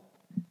NFL,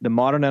 the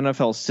modern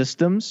NFL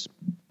systems,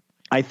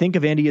 I think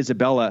of Andy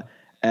Isabella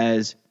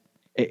as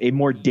a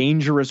more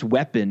dangerous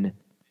weapon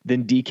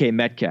than DK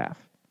Metcalf.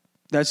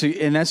 That's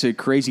a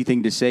crazy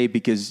thing to say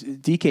because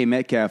DK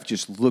Metcalf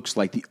just looks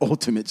like the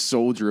ultimate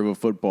soldier of a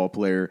football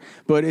player.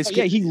 But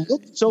he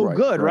looked so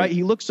good, right?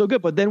 He looks so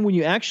good. But then when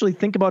you actually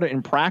think about it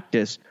in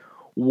practice,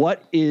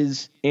 what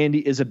is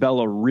Andy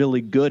Isabella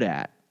really good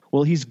at?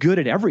 Well, he's good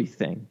at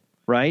everything,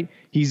 right?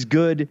 He's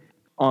good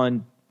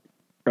on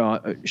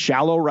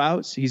shallow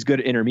routes. He's good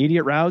at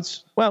intermediate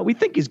routes. Well, we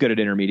think he's good at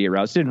intermediate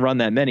routes. Didn't run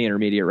that many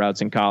intermediate routes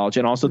in college,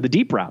 and also the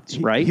deep routes,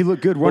 right? He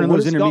looked good running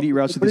those intermediate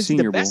routes at the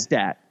Senior Bowl.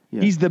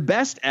 Yeah. He's the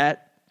best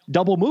at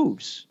double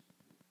moves,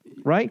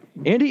 right?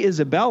 Andy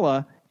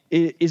Isabella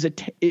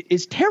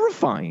is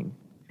terrifying.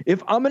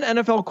 If I'm an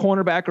NFL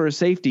cornerback or a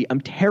safety,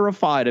 I'm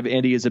terrified of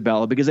Andy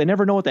Isabella because I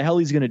never know what the hell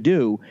he's going to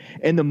do.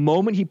 And the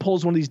moment he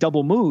pulls one of these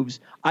double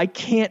moves, I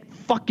can't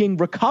fucking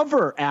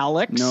recover,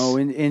 Alex. No,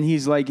 and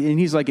he's like an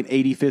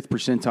 85th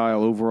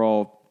percentile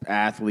overall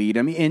athlete.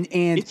 I mean, and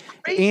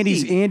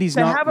Andy's to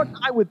not have a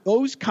guy with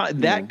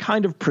that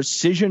kind of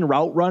precision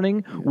route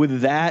running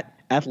with that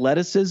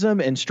athleticism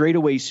and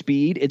straightaway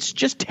speed. It's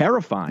just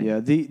terrifying. Yeah.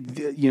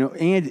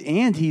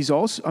 And he's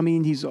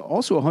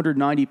also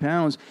 190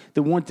 pounds.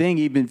 The one thing,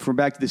 even from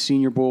back to the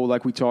Senior Bowl,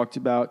 like we talked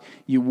about,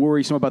 you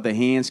worry some about the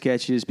hands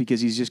catches because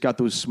he's just got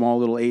those small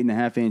little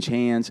 8.5-inch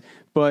hands.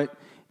 But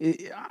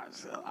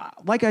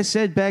like I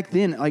said back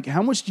then, like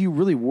how much do you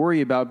really worry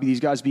about these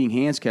guys being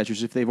hands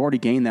catchers if they've already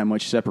gained that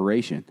much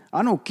separation?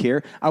 I don't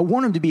care. I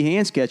want them to be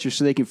hands catchers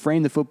so they can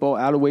frame the football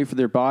out of way for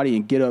their body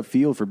and get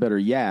upfield for better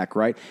yak,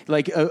 right?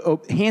 Like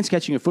hands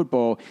catching a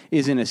football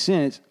is, in a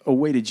sense, a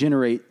way to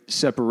generate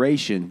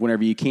separation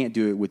whenever you can't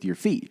do it with your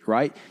feet,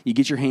 right? You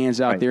get your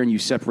hands out there and you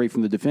separate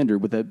from the defender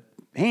with a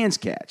hands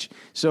catch.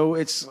 So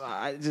it's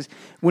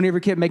whenever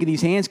kept making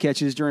these hands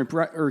catches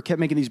kept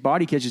making these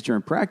body catches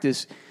during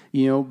practice,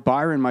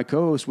 Byron, my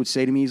co-host, would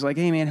say to me, he's like,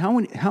 "Hey man, how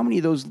many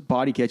of those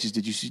body catches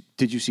did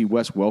you see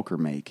Wes Welker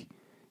make?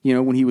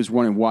 When he was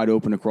running wide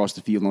open across the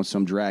field on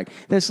some drag."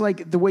 That's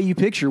like the way you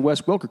picture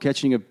Wes Welker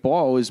catching a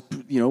ball is, a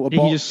ball.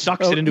 He just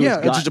sucks it into his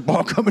gut. It's just a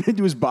ball coming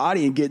into his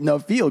body and getting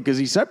upfield because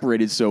he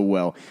separated so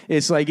well.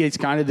 It's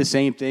kind of the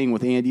same thing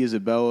with Andy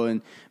Isabella,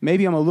 and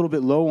maybe I'm a little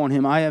bit low on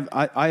him. I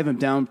have him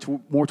down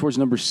more towards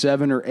number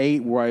 7 or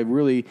 8,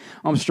 where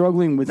I'm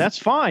struggling with. That's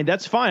fine.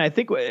 I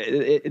think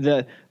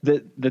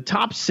the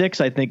top 6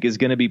 I think is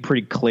going to be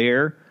pretty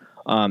clear.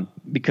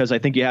 Because I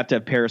think you have to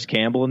have Paris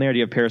Campbell in there. Do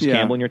you have Paris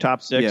Campbell in your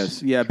top 6?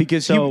 Yes, yeah.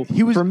 Because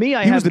he was. For me,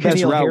 I have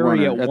N'Keal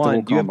Harry at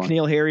 1. Do you have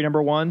N'Keal Harry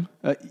number 1?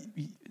 It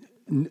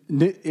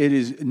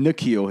is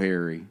N'Keal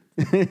Harry.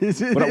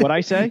 What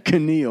I say?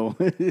 Keneal.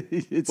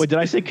 What did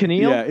I say?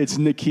 Keneal? Yeah, it's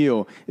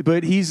N'Keal.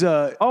 But he's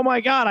oh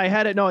my God, I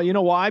had it. No, you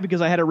know why?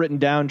 Because I had it written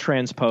down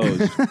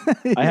transposed.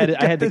 I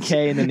had the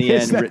K and then the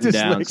N written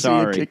down.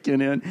 Sorry. Kicking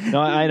in. No,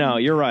 I know.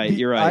 You're right.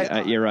 You're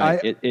right. You're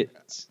right.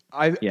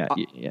 I have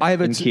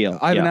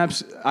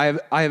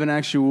an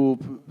actual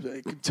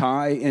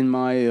tie in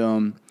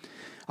my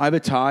I have a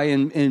tie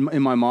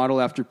in my model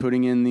after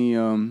putting in the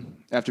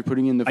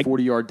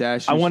 40-yard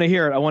dash. I want to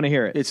hear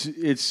it. It's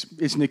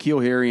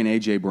N'Keal Harry and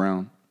AJ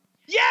Brown.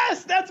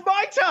 Yes, that's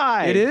my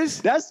tie. It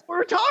is? That's what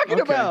we're talking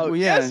about. Well,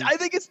 yeah. Yes, I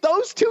think it's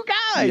those two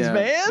guys,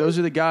 man. Those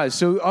are the guys.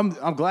 So I'm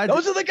glad.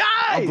 Those are the guys.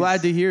 I'm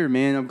glad to hear,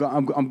 man.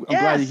 I'm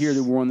glad to hear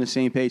that we're on the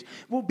same page.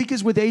 Well,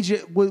 because with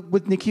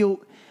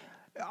N'Keal.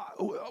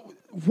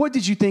 What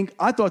did you think?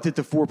 I thought that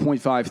the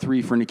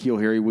 4.53 for N'Keal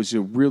Harry was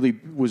a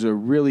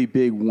really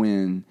big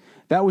win.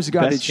 That was a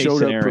guy that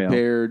showed up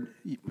prepared.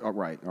 All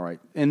right.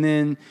 And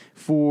then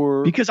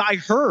because I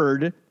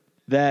heard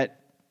that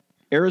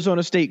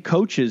Arizona State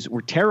coaches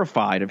were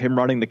terrified of him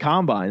running the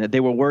combine, that they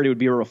were worried it would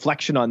be a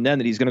reflection on them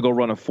that he's going to go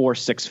run a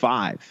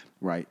 4.65.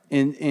 Right.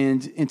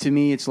 And to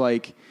me, it's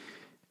like,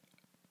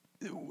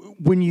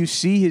 when you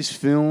see his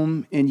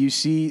film and you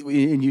see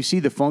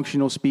the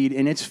functional speed,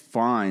 and it's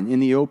fine in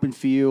the open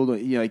field,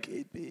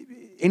 like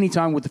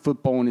anytime with the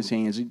football in his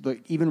hands,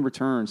 like even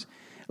returns,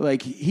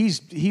 like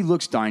he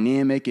looks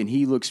dynamic and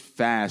he looks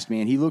fast,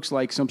 man. He looks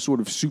like some sort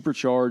of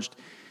supercharged,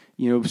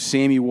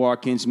 Sammy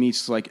Watkins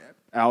meets like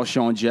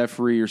Alshon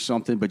Jeffrey or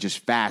something, but just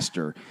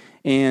faster.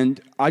 And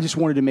I just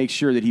wanted to make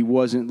sure that he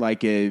wasn't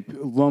like a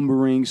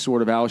lumbering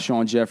sort of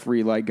Alshon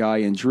Jeffrey like guy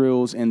in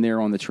drills and there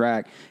on the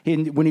track.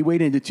 And when he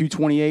weighed into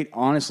 228,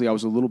 honestly, I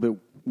was a little bit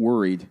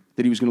worried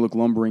that he was going to look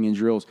lumbering in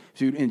drills.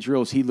 Dude, in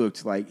drills, he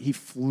looked like he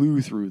flew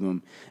through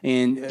them.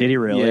 And did he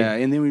really? Yeah.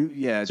 And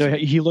then So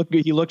he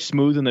looked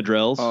smooth in the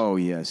drills. Oh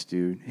yes,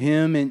 dude.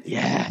 Him.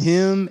 Yeah,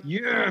 man,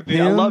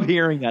 I love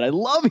hearing that.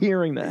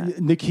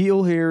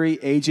 N'Keal Harry,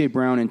 AJ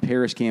Brown, and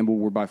Paris Campbell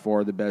were by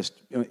far the best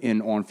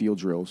in on-field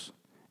drills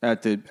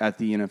at the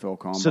NFL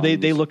Combine. So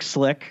they look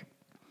slick.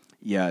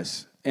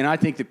 Yes. And I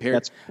think that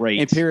that's great.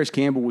 And Paris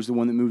Campbell was the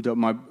one that moved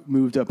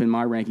up in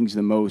my rankings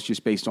the most,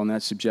 just based on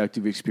that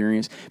subjective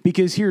experience.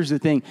 Because here's the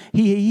thing,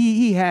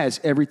 he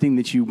has everything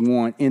that you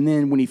want, and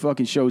then when he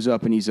fucking shows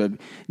up and he's a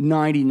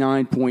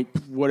 99 point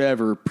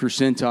whatever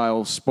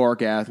percentile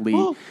spark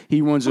athlete,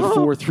 he runs a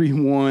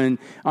 4.31.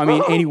 I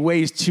mean, and he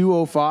weighs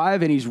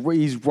 205, and he's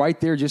right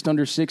there, just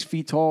under 6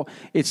 feet tall.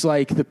 It's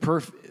like the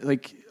perfect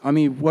like. I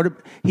mean,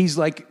 he's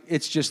like,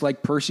 it's just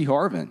like Percy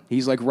Harvin.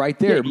 He's like right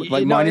there,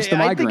 minus the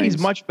migraines. I think he's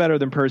much better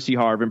than Percy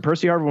Harvin.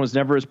 Percy Harvin was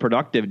never as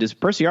productive. Does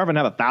Percy Harvin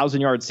have a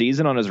 1,000-yard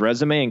season on his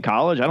resume in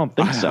college? I don't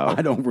think so.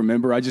 I don't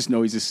remember. I just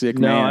know he's a sick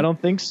man. No, I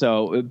don't think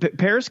so.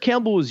 Paris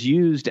Campbell was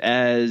used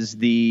as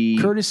the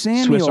Curtis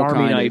Samuel Swiss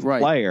Army knife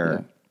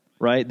player,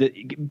 right?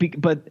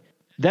 But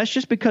that's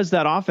just because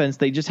that offense,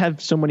 they just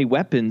have so many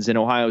weapons in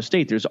Ohio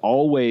State. There's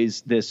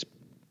always this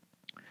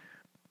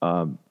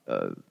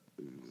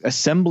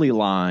assembly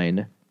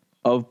line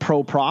of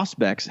pro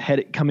prospects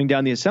coming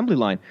down the assembly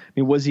line. I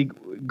mean, was he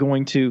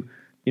going to,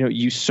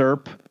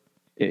 usurp,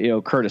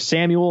 Curtis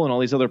Samuel and all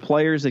these other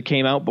players that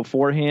came out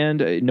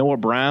beforehand, Noah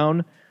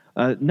Brown?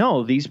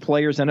 No, these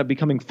players end up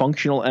becoming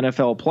functional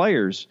NFL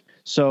players.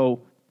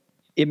 So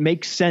it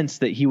makes sense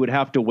that he would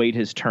have to wait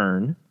his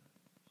turn,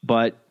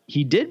 but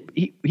he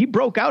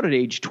broke out at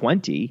age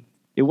 20.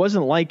 It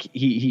wasn't like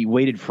he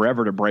waited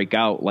forever to break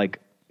out, like,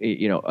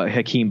 a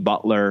Hakeem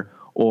Butler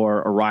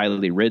or a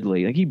Riley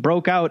Ridley. Like, he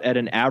broke out at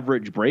an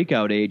average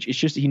breakout age. It's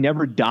just he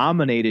never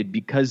dominated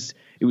because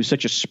it was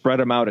such a spread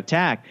him out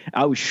attack.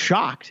 I was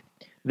shocked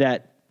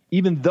that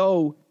even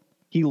though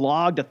he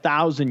logged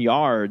 1,000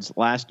 yards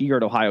last year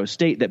at Ohio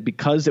State, that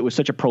because it was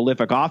such a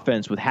prolific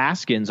offense with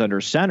Haskins under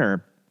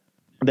center,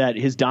 that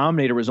his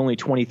dominator was only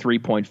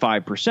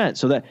 23.5%.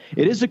 So that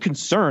it is a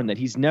concern that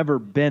he's never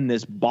been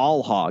this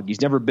ball hog.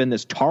 He's never been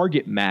this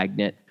target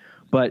magnet,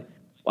 but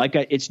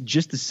it's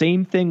just the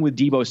same thing with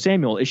Deebo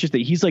Samuel. It's just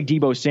that he's like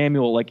Deebo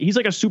Samuel. Like, he's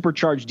like a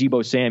supercharged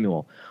Deebo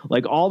Samuel.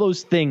 Like, all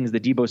those things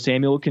that Deebo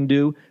Samuel can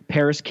do,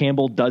 Paris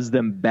Campbell does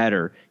them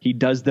better. He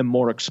does them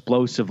more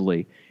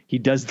explosively. He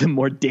does them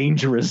more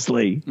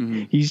dangerously.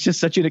 Mm-hmm. He's just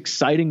such an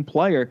exciting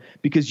player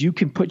because you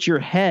can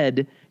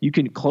you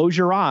can close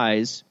your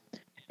eyes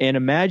and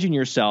imagine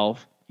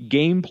yourself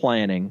game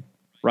planning,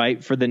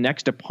 right, for the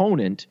next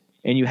opponent,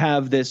 and you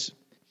have this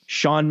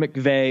Sean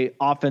McVay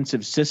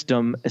offensive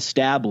system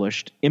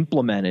established,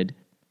 implemented.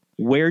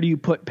 Where do you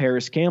put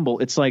Paris Campbell?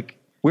 It's like,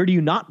 where do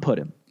you not put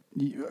him?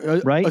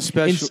 Right?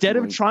 Instead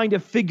of trying to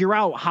figure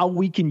out how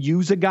we can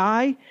use a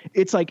guy,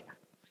 it's like,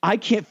 I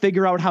can't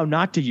figure out how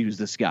not to use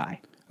this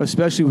guy.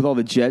 Especially with all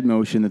the jet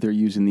motion that they're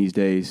using these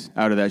days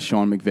out of that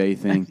Sean McVay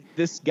thing.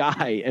 This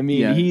guy, I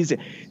mean, he's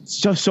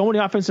so many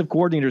offensive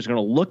coordinators are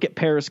going to look at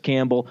Paris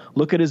Campbell,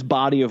 look at his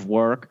body of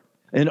work,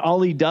 and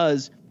all he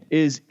does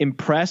is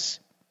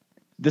impress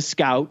the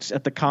scouts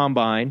at the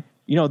combine,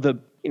 the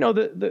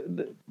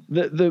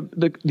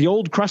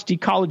old crusty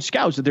college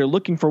scouts that they're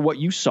looking for what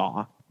you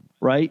saw,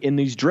 right, in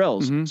these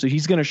drills. Mm-hmm. So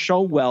he's going to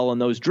show well in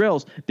those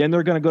drills. Then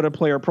they're going to go to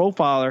Player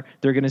Profiler.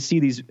 They're going to see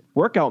these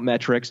workout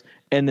metrics,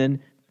 and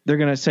then they're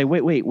going to say,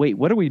 wait,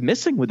 what are we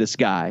missing with this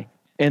guy?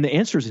 And the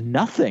answer is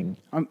nothing.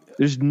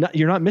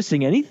 You're not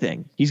missing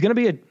anything. He's going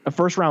to be a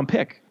first round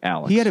pick,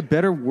 Alex. He had a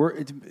better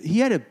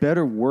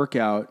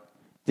workout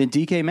than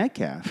DK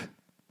Metcalf.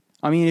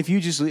 I mean, if you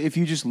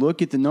just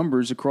look at the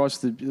numbers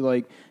across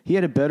he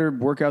had a better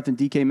workout than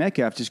DK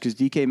Metcalf, just because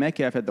DK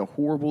Metcalf had the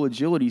horrible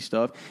agility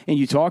stuff, and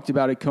you talked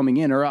about it coming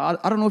in, or I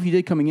don't know if you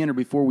did coming in or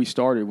before we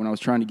started when I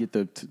was trying to get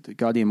the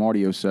goddamn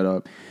audio set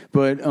up,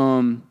 but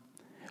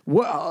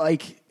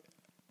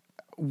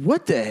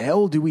what the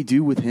hell do we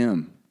do with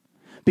him?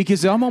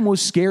 Because I'm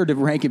almost scared to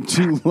rank him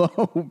too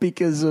low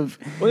because of.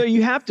 Well,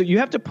 you have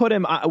to put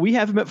him. We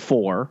have him at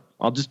 4.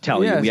 I'll just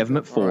tell you, we have him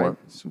at 4. Right.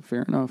 So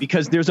fair enough.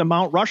 Because there's a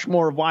Mount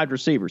Rushmore of wide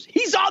receivers.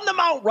 He's on the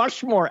Mount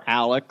Rushmore,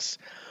 Alex.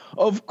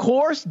 Of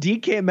course,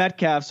 DK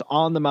Metcalf's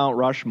on the Mount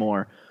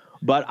Rushmore,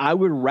 but I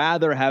would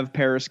rather have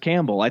Paris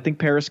Campbell. I think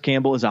Paris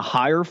Campbell is a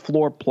higher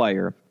floor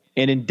player,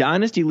 and in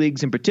dynasty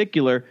leagues in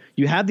particular,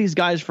 you have these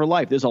guys for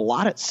life. There's a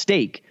lot at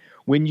stake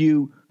when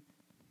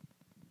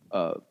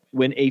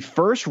a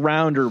first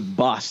rounder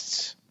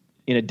busts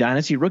in a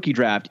dynasty rookie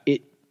draft.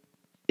 It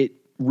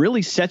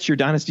really sets your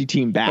dynasty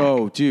team back.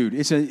 Oh, dude,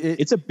 it's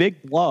a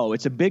big blow.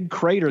 It's a big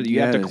crater that you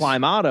have to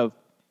climb out of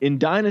in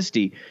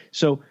dynasty.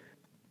 So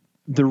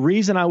the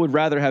reason I would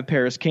rather have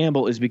Paris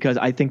Campbell is because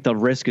I think the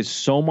risk is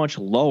so much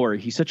lower.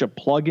 He's such a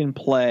plug and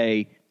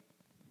play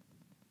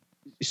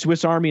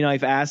Swiss Army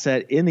knife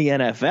asset in the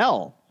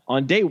NFL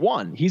on day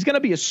one. He's going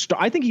to be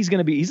I think he's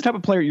the type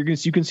of player you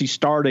can see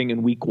starting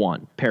in week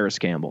 1. Paris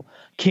Campbell.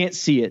 Can't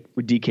see it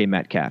with DK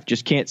Metcalf.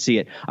 Just can't see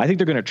it. I think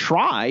they're going to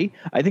try.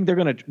 I think they're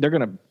going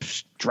to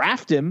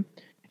draft him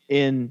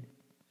in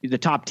the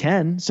top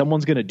 10.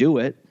 Someone's going to do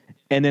it.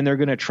 and then they're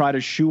going to try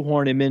to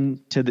shoehorn him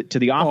into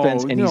the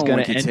offense, and he's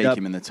going to end up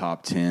him in the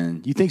top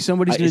 10. You think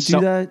somebody's going to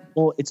do that?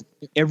 Well, it's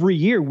every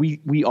year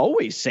we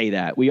always say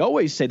that. We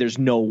always say there's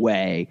no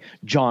way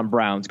John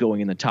Brown's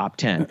going in the top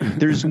 10.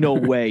 There's no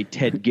way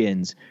Ted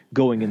Ginn's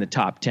going in the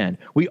top 10.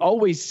 We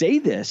always say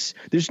this.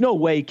 There's no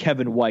way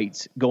Kevin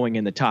White's going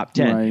in the top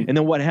 10. Right. And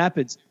then what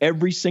happens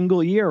every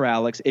single year,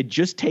 Alex? It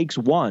just takes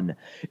one.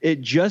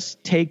 It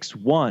just takes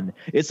one.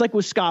 It's like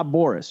with Scott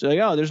Boras. Like,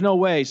 oh, there's no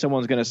way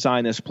someone's going to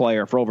sign this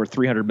player for over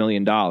 $300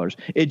 million.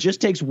 It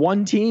just takes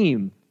one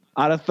team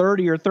out of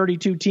 30 or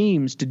 32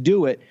 teams to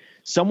do it.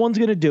 Someone's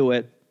going to do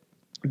it.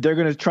 They're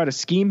going to try to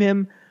scheme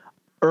him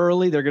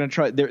early. They're going to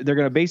try. They're going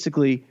to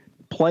basically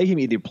play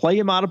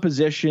him out of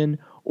position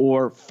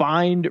or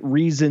find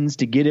reasons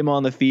to get him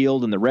on the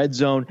field in the red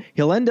zone.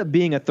 He'll end up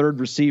being a third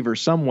receiver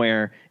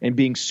somewhere and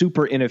being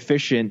super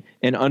inefficient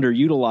and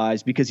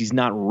underutilized because he's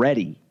not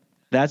ready.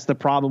 That's the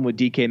problem with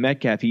DK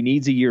Metcalf. He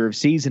needs a year of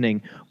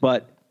seasoning,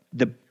 but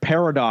the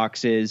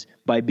paradox is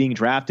by being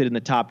drafted in the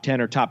top 10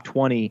 or top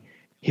 20,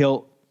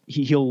 he'll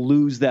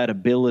lose that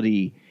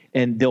ability,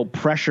 and they'll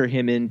pressure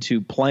him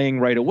into playing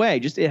right away.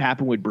 Just it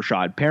happened with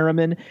Brashad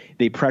Perriman.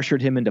 They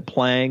pressured him into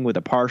playing with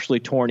a partially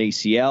torn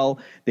ACL.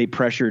 They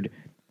pressured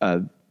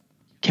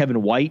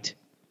Kevin White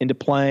into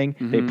playing.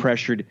 Mm-hmm. They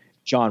pressured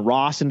John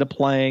Ross into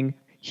playing.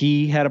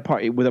 He had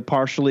with a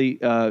partially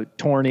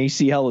torn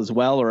ACL as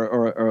well,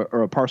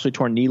 or a partially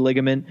torn knee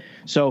ligament.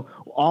 So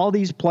all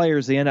these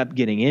players, they end up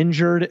getting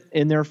injured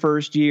in their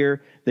first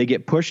year. They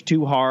get pushed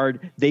too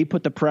hard. They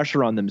put the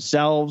pressure on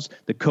themselves.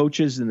 The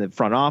coaches in the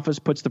front office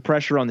puts the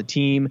pressure on the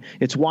team.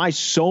 It's why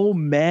so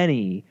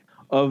many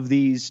of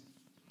these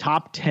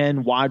top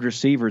 10 wide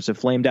receivers have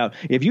flamed out.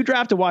 If you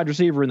draft a wide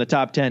receiver in the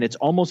top 10, it's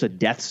almost a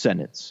death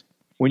sentence.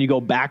 When you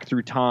go back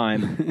through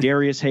time,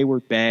 Darius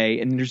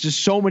Hayward-Bay, and there's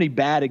just so many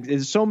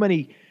there's so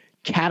many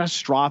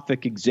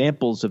catastrophic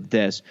examples of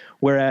this.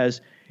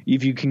 Whereas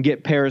if you can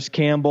get Paris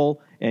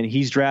Campbell and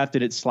he's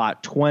drafted at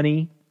slot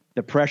 20,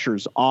 the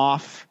pressure's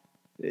off.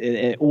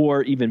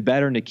 Or even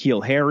better,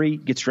 N'Keal Harry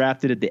gets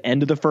drafted at the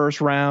end of the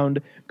first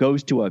round,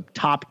 goes to a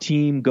top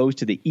team, goes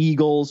to the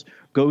Eagles,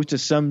 goes to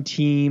some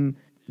team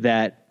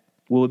that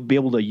will be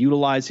able to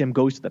utilize him,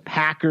 goes to the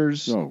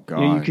Packers. Oh,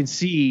 God. You can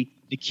see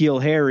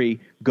N'Keal Harry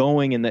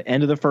going in the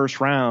end of the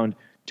first round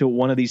to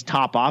one of these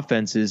top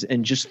offenses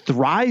and just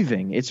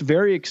thriving. It's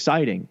very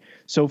exciting.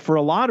 So for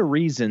a lot of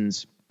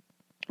reasons,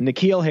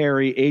 N'Keal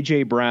Harry,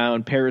 A.J.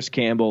 Brown, Paris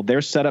Campbell,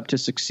 they're set up to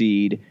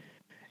succeed,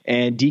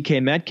 and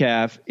DK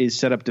Metcalf is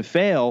set up to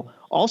fail.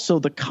 Also,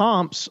 the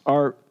comps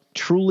are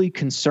truly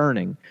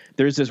concerning.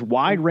 There's this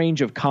wide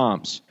range of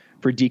comps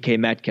for DK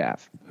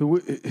Metcalf. Who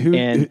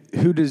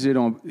is it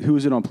on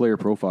Player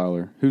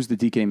Profiler? Who's the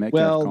DK Metcalf?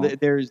 Well, comp?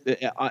 there's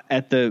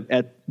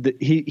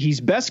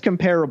he's best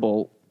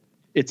comparable.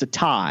 It's a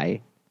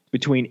tie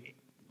between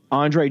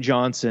Andre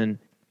Johnson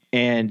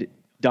and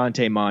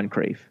Dante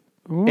Moncrief.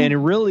 Ooh.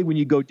 And really, when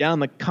you go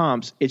down the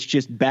comps, it's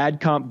just bad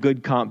comp,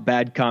 good comp,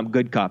 bad comp,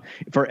 good comp.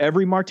 For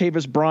every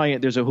Martavis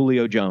Bryant, there's a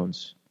Julio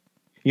Jones.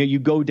 You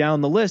go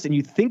down the list and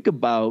you think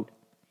about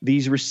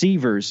these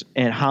receivers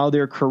and how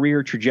their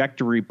career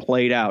trajectory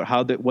played out,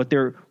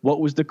 what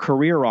was the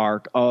career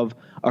arc of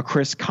a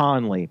Chris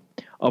Conley,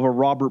 of a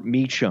Robert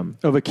Meacham,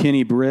 of a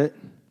Kenny Britt.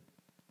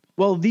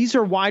 Well, these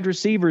are wide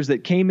receivers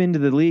that came into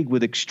the league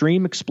with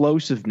extreme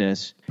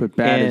explosiveness, but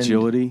bad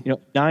agility.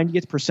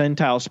 90th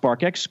percentile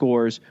SparkX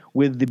scores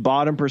with the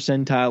bottom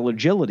percentile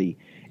agility.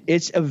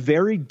 It's a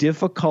very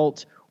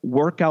difficult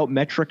workout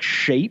metric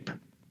shape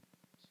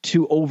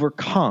to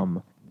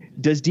overcome.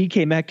 Does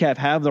DK Metcalf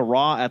have the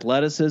raw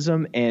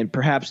athleticism and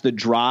perhaps the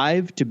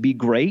drive to be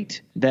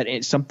great? That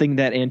is something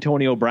that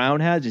Antonio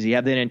Brown has. Does he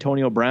have that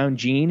Antonio Brown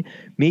gene?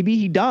 Maybe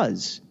he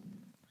does.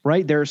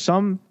 Right? There are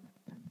some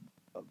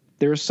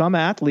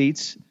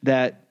athletes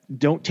that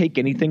don't take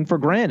anything for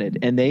granted,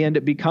 and they end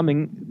up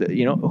becoming,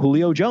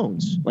 Julio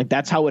Jones. Like,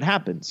 that's how it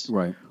happens.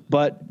 Right.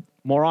 But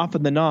more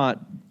often than not,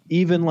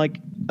 even like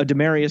a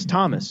Demaryius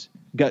Thomas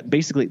got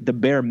basically the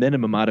bare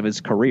minimum out of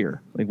his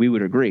career. Like, we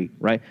would agree,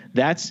 right?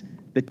 That's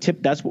the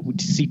tip. That's what we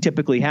see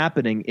typically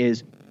happening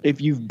is if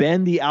you've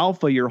been the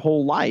alpha your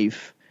whole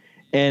life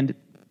and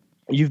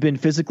you've been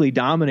physically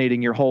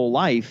dominating your whole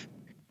life,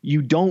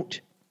 you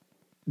don't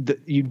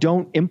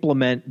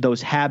implement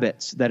those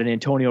habits that an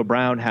Antonio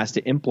Brown has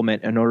to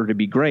implement in order to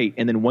be great.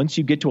 And then once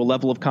you get to a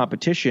level of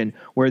competition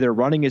where they're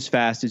running as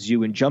fast as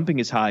you and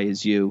jumping as high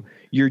as you,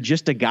 you're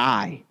just a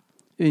guy.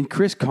 And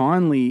Chris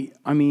Conley,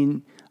 I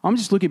mean, I'm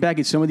just looking back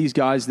at some of these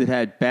guys that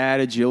had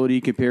bad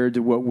agility compared to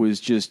what was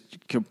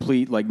just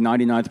complete, like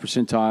 99th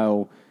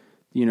percentile,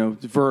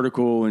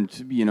 vertical and,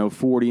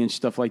 40 and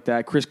stuff like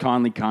that. Chris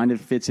Conley kind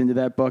of fits into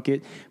that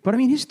bucket. But, I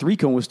mean, his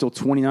three-cone was still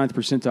 29th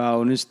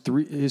percentile, and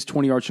his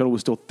 20-yard shuttle was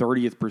still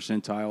 30th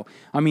percentile.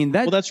 I mean,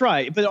 that... Well, that's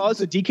right. But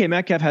also DK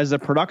Metcalf has the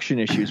production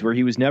issues where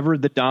he was never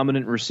the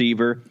dominant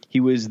receiver.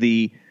 He was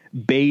the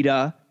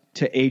beta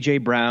to A.J.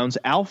 Brown's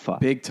alpha.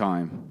 Big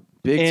time.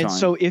 And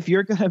so if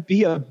you're going to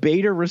be a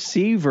beta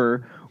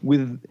receiver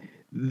with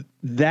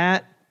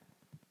that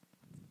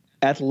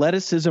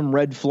athleticism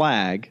red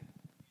flag,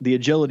 the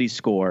agility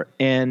score,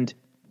 and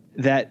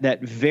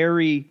that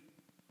very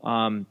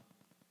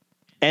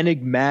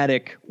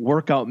enigmatic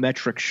workout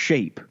metric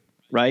shape,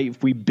 right?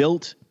 If we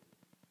built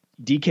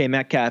DK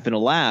Metcalf in a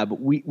lab,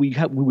 we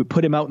would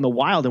put him out in the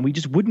wild and we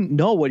just wouldn't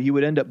know what he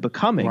would end up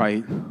becoming.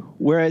 Right.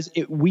 Whereas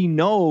we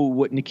know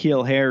what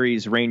N'Keal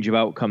Harry's range of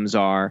outcomes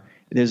are.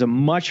 There's a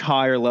much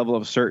higher level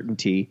of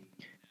certainty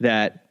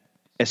that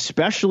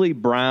especially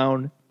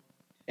Brown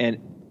and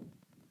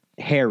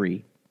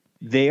Harry,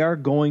 they are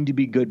going to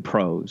be good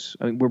pros.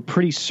 I mean, we're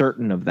pretty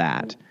certain of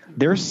that.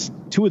 They're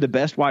two of the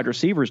best wide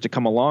receivers to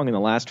come along in the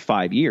last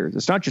 5 years.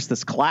 It's not just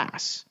this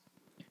class.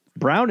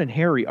 Brown and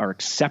Harry are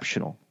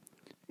exceptional.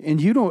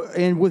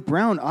 And with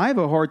Brown, I have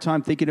a hard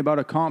time thinking about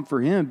a comp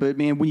for him. But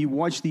man, when you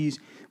watch these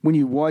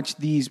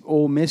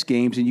Ole Miss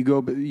games, and you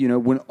go,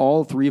 when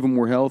all three of them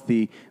were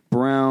healthy,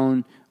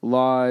 Brown,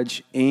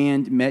 Lodge,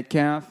 and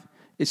Metcalf,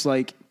 it's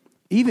like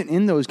even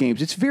in those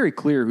games, it's very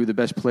clear who the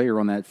best player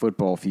on that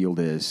football field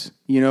is.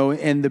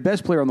 And the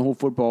best player on the whole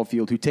football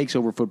field who takes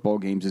over football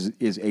games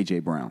is A.J.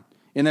 Brown.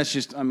 And that's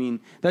just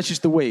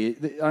the way.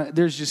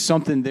 There's just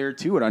something there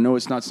to it. I know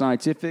it's not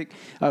scientific,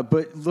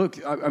 but look,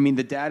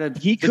 the data.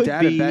 He could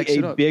be backs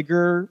it up.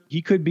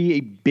 He could be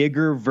a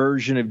bigger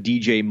version of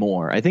DJ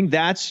Moore. I think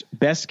that's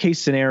best case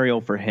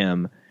scenario for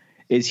him.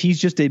 Is he's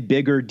just a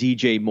bigger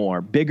DJ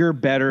Moore, bigger,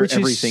 better,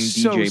 everything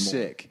DJ Moore.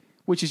 Sick.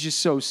 Which is just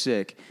so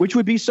sick. Which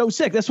would be so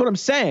sick. That's what I'm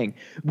saying.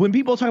 When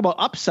people talk about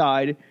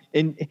upside,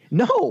 I'm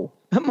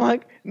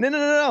like,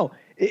 no.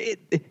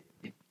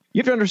 You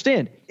have to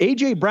understand,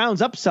 A.J.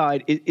 Brown's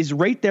upside is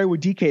right there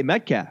with DK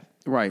Metcalf.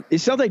 Right.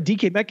 It's not like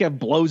DK Metcalf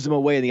blows them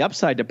away in the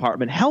upside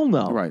department. Hell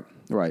no.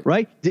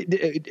 Right.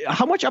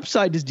 How much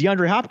upside does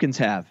DeAndre Hopkins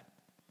have?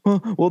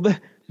 Well,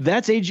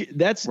 that's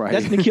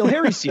N'Keal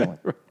Harry's ceiling,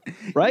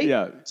 right?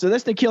 Yeah. So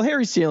that's N'Keal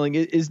Harry's ceiling.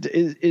 Is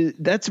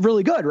that's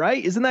really good,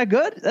 right? Isn't that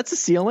good? That's a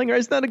ceiling, right?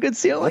 Isn't that a good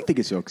ceiling? I think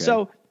it's okay.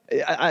 So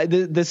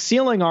the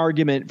ceiling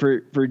argument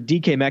for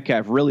DK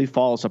Metcalf really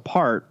falls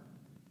apart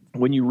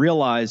when you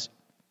realize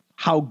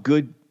how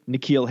good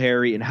N'Keal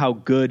Harry and how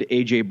good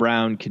A.J.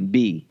 Brown can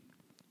be.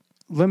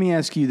 Let me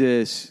ask you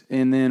this,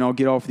 and then I'll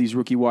get off these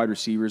rookie wide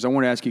receivers. I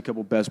want to ask you a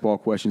couple best ball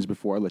questions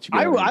before I let you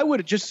go. I would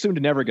have just assumed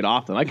to never get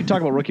off them. I could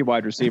talk about rookie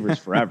wide receivers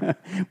forever.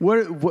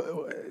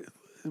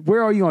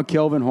 Where are you on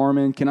Kelvin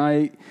Harmon? Can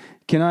I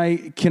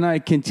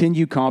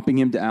continue comping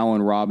him to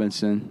Allen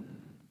Robinson?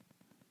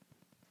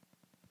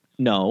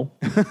 No.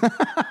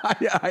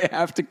 I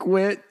have to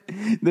quit.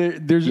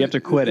 You have to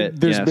quit it.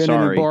 There's been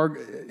an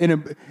embargo. I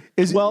have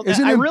this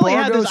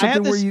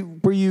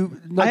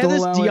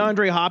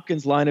DeAndre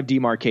Hopkins line of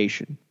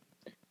demarcation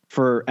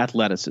for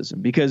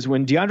athleticism, because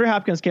when DeAndre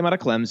Hopkins came out of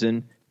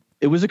Clemson,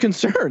 it was a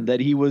concern that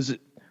he was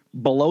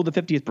below the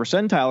 50th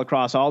percentile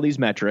across all these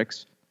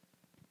metrics,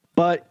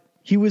 but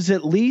he was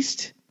at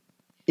least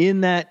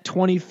in that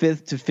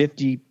 25th to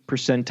 50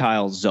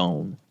 percentile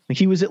zone. Like,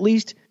 he was at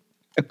least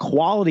a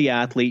quality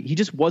athlete. He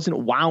just wasn't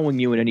wowing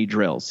you in any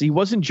drills. He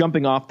wasn't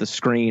jumping off the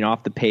screen,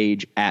 off the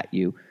page at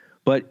you,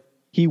 but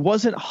he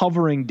wasn't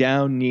hovering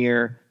down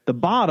near the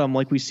bottom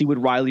like we see with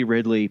Riley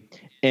Ridley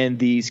and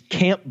these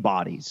camp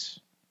bodies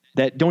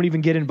that don't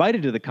even get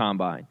invited to the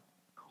combine.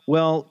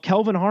 Well,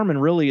 Kelvin Harmon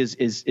really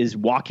is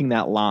walking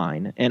that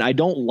line, and I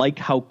don't like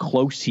how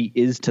close he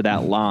is to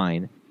that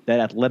line,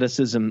 that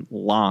athleticism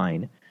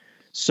line.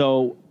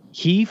 So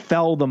he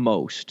fell the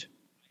most.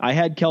 I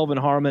had Kelvin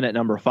Harmon at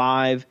number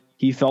 5.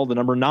 He fell to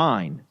number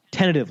 9,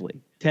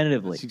 tentatively.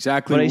 That's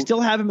exactly. But I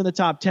still have him in the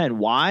top 10.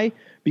 Why?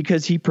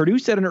 Because he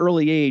produced at an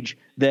early age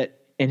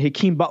and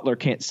Hakeem Butler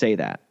can't say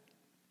that.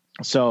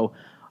 So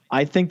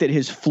I think that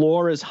his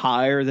floor is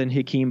higher than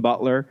Hakeem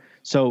Butler.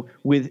 So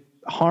with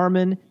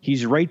Harmon,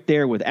 he's right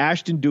there with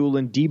Ashton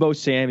Dulin, Deebo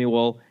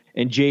Samuel,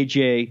 and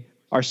J.J.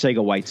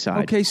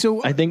 Arcega-Whiteside. Okay,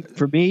 so I think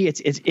for me,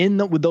 it's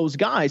with those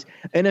guys.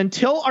 And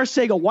until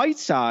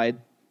Arcega-Whiteside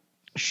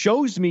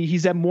shows me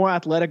he's a more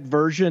athletic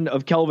version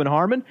of Kelvin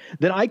Harmon,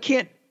 then I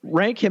can't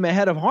rank him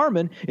ahead of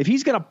Harmon. If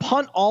he's going to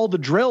punt all the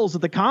drills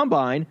at the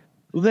combine,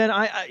 then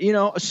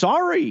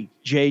sorry,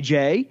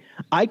 JJ,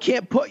 I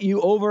can't put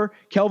you over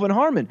Kelvin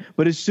Harmon.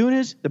 But as soon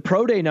as the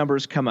pro day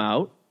numbers come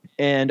out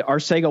and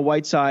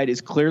Arcega-Whiteside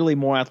is clearly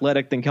more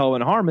athletic than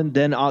Kelvin Harmon,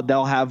 then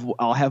I'll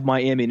have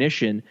my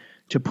ammunition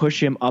to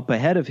push him up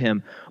ahead of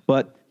him.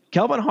 But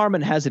Kelvin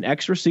Harmon has an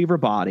X receiver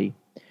body,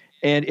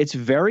 and it's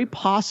very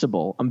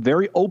possible. I'm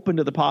very open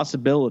to the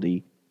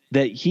possibility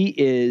that he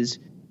is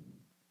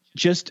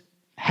just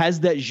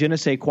has that je ne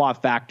sais quoi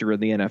factor in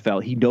the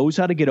NFL. He knows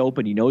how to get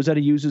open. He knows how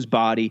to use his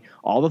body,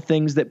 all the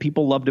things that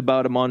people loved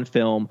about him on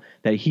film,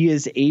 that he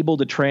is able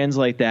to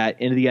translate that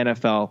into the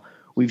NFL.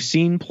 We've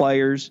seen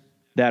players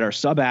that are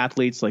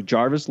sub-athletes like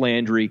Jarvis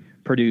Landry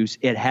produce.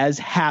 It has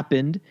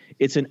happened.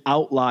 It's an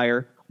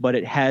outlier, but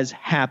it has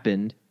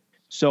happened.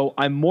 So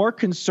I'm more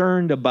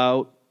concerned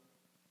about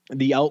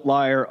the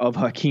outlier of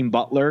Hakeem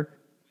Butler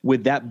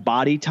with that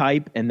body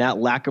type and that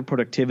lack of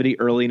productivity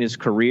early in his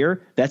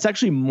career. That's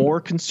actually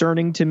more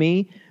concerning to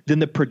me than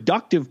the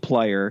productive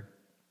player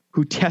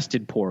who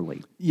tested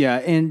poorly. Yeah,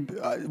 and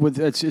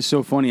it's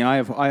so funny. I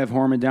have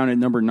Harmon down at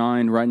number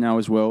 9 right now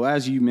as well.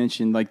 As you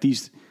mentioned, like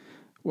these,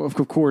 well, of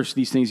course,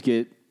 these things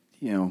get,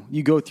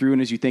 you go through,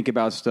 and as you think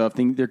about stuff,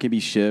 there can be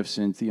shifts,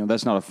 and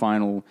that's not a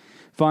final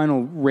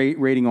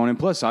rating on it.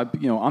 Plus,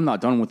 I'm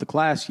not done with the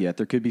class yet.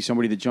 There could be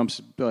somebody that jumps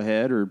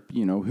ahead, or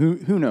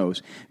who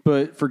knows.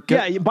 But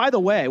by the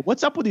way,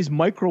 what's up with these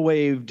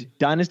microwaved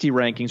dynasty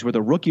rankings where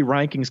the rookie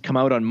rankings come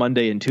out on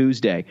Monday and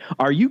Tuesday?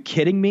 Are you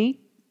kidding me?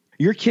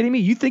 You're kidding me?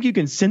 You think you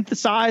can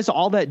synthesize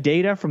all that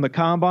data from the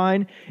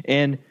combine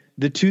and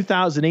the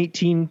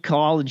 2018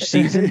 college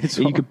season, and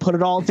you can put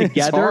it all together,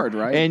 it's hard,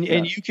 right?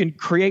 and you can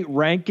create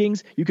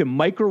rankings. You can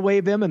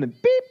microwave them and then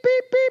beep,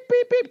 beep, beep,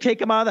 beep, beep, take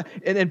them out of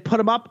and then put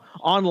them up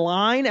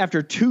online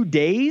after 2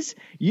 days.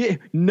 You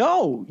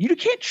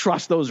can't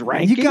trust those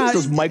rankings,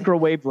 those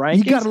microwave rankings.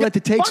 You got to let the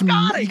takes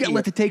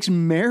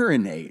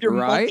marinate, your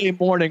right? Monday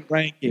morning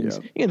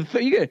rankings. Yeah.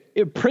 You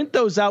can print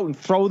those out and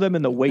throw them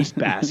in the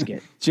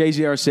wastebasket.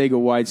 J.J.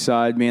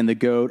 Arcega-Whiteside, man, the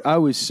GOAT. I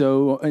was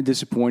so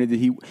disappointed that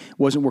he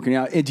wasn't working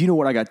out. And do you know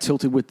what I got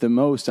tilted with the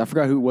most? I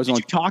forgot who it was. Did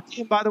you talk to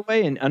him, by the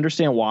way, and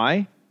understand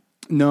why?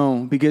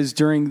 No, because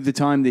during the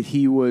time that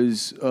he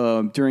was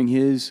during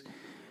his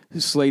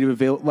slate of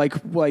available,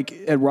 like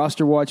at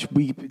Roster Watch,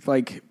 we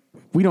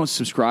don't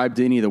subscribe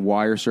to any of the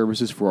wire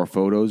services for our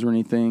photos or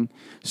anything.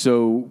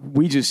 So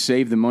we just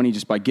save the money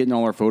just by getting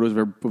all our photos of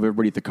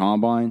everybody at the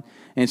combine.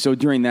 And so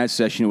during that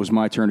session, it was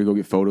my turn to go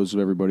get photos of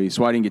everybody.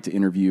 So I didn't get to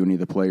interview any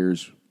of the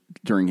players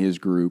during his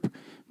group.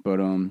 But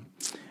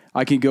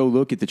I can go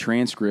look at the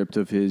transcript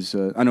of his.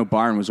 I know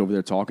Byron was over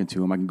there talking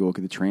to him. I can go look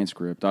at the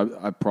transcript.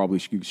 I probably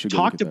should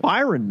talk to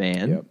Byron,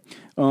 man. Yep.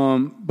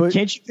 But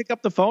can't you pick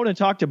up the phone and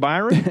talk to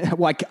Byron?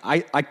 Well,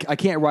 I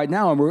can't right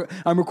now.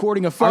 I'm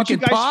recording a fucking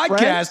podcast.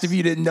 Friends? If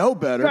you didn't know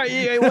better,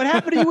 right, what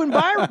happened to you and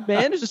Byron,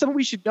 man? Is there something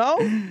we should know?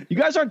 You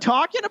guys aren't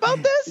talking about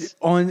this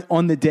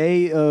on the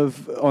day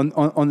of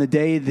on the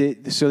day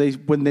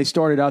that when they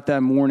started out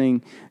that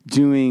morning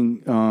doing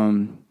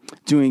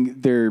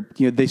their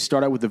they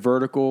start out with the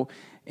vertical.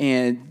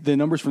 And the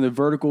numbers from the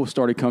vertical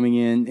started coming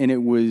in, and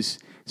it was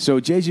so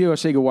J.J.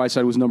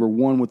 Arcega-Whiteside was number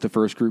 1 with the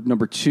first group.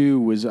 Number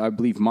 2 was, I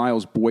believe,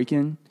 Miles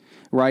Boykin,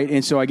 right?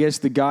 And so I guess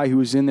the guy who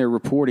was in there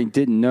reporting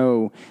didn't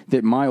know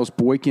that Miles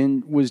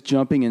Boykin was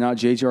jumping and not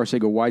J.J.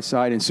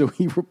 Arcega-Whiteside, and so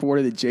he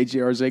reported that J.J.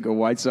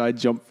 Arcega-Whiteside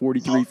jumped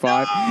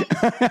 43.5.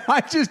 Oh, no!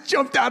 I just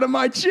jumped out of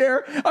my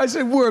chair. I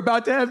said, "We're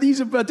about to have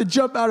these about to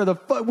jump out of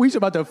we're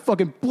about to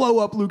fucking blow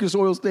up Lucas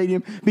Oil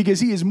Stadium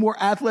because he is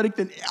more athletic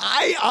than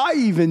I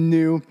even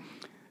knew."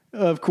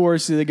 Of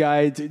course, the guy,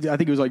 I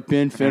think it was like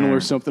Ben Fennell or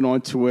something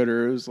on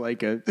Twitter. It was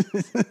like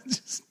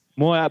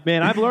Well,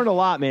 man, I've learned a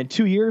lot, man.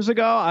 2 years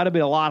ago, I'd have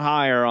been a lot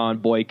higher on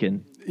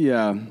Boykin.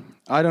 Yeah.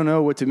 I don't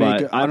know what to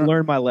make. I've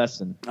learned my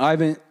lesson. I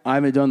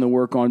haven't done the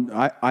work on,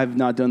 I've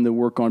not done the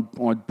work on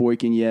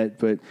Boykin yet,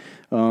 but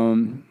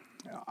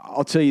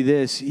I'll tell you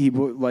this.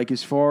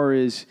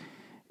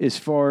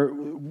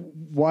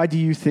 Why do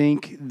you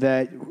think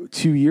that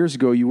 2 years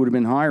ago you would have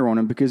been higher on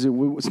him? Because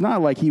it's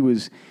not like he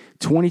was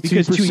 22%.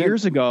 Because 2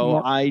 years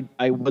ago,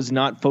 I was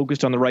not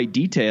focused on the right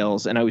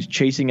details, and I was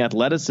chasing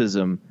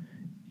athleticism,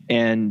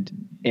 and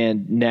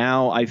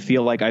now I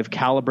feel like I've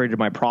calibrated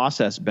my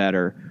process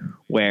better,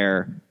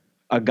 where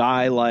a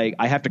guy like,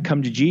 I have to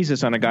come to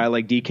Jesus on a guy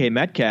like DK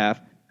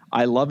Metcalf.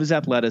 I love his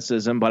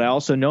athleticism, but I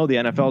also know the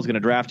NFL is going to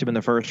draft him in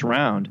the first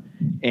round,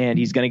 and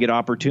he's going to get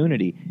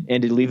opportunity.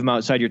 And to leave him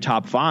outside your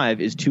top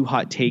 5 is too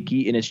hot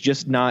takey, and it's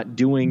just not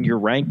doing your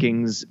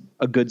rankings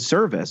a good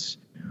service.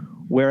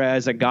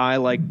 Whereas a guy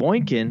like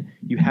Boykin,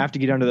 you have to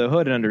get under the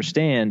hood and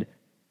understand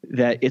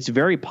that it's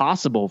very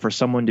possible for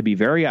someone to be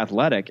very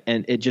athletic,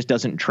 and it just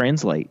doesn't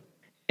translate.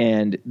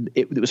 And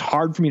it was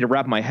hard for me to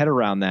wrap my head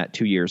around that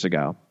 2 years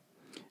ago.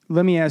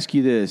 Let me ask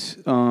you this,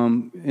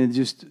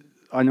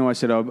 I know I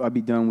said I'll be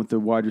done with the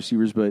wide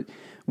receivers, but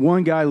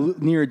one guy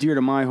near and dear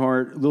to my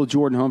heart, little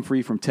Jordan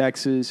Humphrey from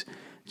Texas,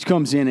 just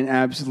comes in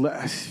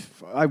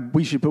and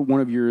we should put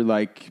one of your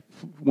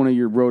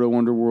Roto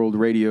Underworld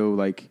radio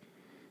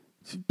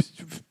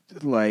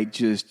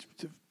just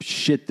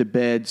shit the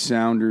bed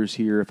sounders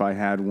here if I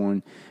had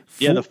one.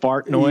 The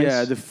fart noise.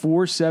 Yeah, the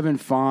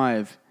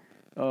 475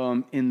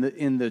 in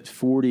the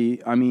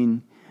 40. I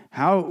mean,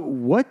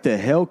 what the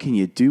hell can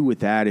you do with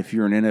that if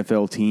you're an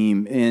NFL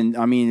team? And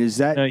I mean, is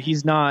that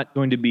he's not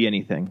going to be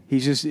anything.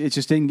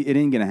 It ain't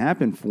going to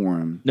happen for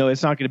him. No,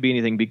 it's not going to be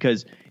anything,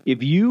 because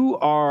if you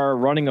are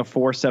running a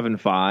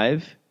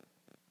 475,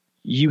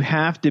 you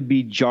have to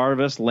be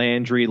Jarvis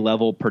Landry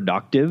level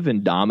productive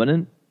and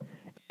dominant.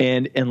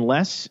 And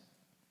unless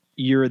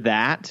you're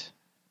that,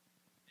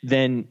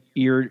 then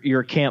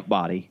you're a camp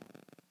body.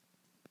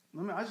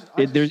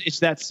 It's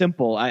that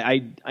simple.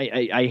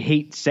 I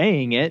hate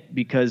saying it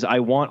because I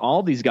want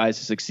all these guys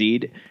to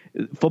succeed.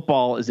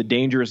 Football is a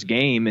dangerous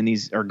game, and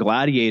these are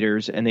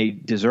gladiators, and they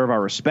deserve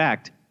our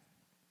respect.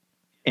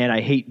 And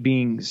I hate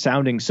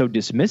sounding so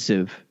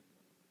dismissive.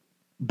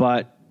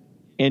 But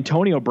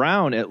Antonio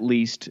Brown at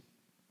least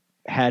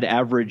had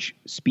average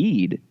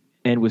speed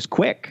and was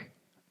quick.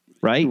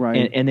 right?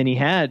 Right. And then he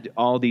had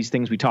all these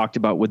things we talked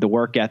about with the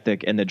work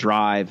ethic and the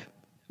drive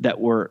that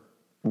were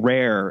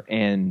rare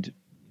and,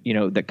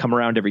 that come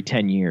around every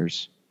 10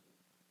 years.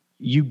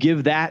 You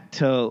give that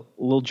to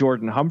Lil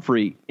Jordan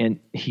Humphrey and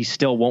he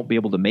still won't be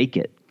able to make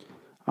it.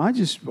 I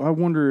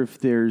wonder if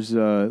there's,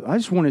 I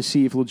just want to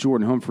see if Lil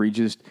Jordan Humphrey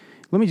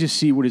let me just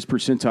see what his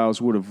percentiles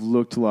would have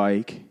looked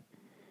like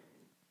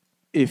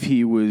if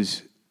he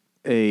was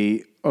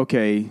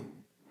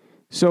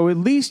so at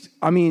least,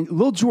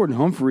 Lil Jordan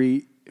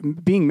Humphrey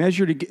being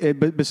measured,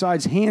 but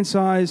besides hand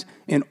size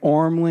and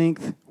arm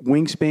length,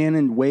 wingspan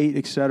and weight,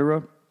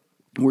 etc.,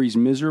 where he's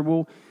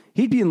miserable,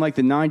 he'd be in like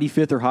the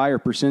 95th or higher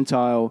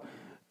percentile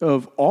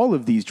of all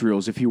of these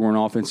drills if he were an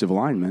offensive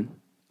lineman,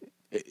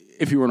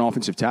 if he were an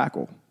offensive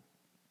tackle.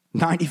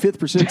 95th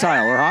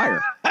percentile or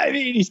higher.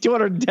 He's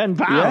 210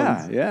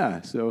 pounds.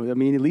 Yeah. So, at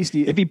least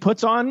if he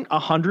puts on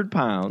 100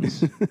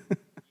 pounds,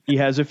 he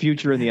has a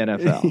future in the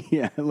NFL.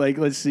 Yeah,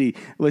 let's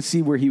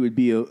see where he would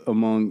be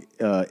among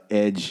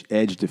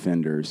edge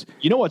defenders.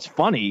 You know what's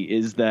funny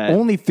is that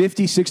only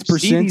 56%.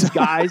 See these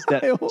guys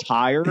that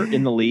retire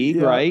in the league,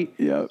 right?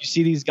 Yeah. You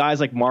see these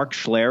guys like Mark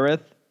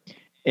Schlereth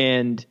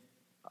and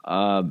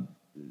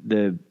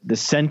the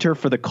center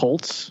for the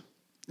Colts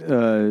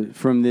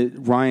from the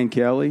Ryan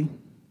Kelly.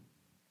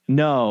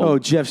 No. Oh,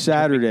 Jeff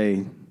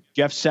Saturday.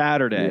 Jeff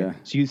Saturday. Yeah.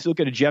 So you look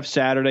at a Jeff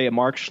Saturday, a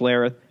Mark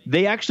Schlereth.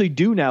 They actually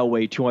do now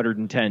weigh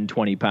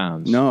 20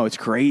 pounds. No, it's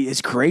crazy.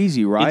 It's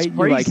crazy, right? It's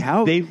crazy. Like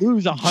how they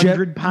lose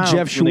 100 pounds.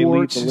 Jeff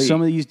Schwartz, the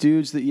some of these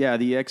dudes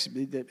the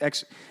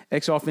ex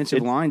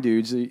offensive line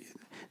dudes.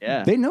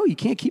 They know you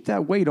can't keep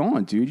that weight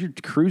on, dude. You're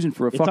cruising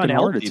for a fucking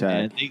heart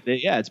attack.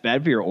 It's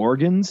bad for your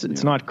organs.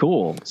 It's not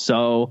cool.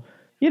 So,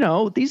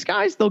 these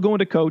guys, they'll go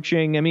into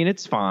coaching.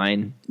 It's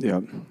fine. Yeah.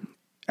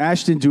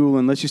 Ashton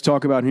Dulin, let's just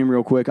talk about him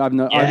real quick. I've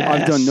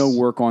done no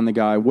work on the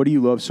guy. What do you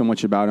love so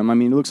much about him?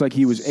 It looks like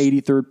he was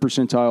 83rd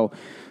percentile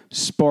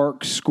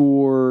spark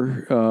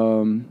score.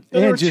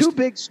 There are two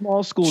big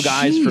small school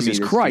guys for me. Jesus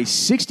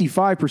Christ,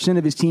 65%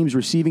 of his team's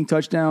receiving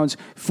touchdowns,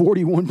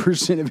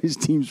 41% of his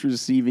team's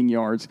receiving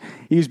yards.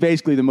 He was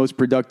basically the most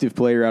productive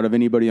player out of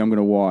anybody I'm going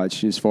to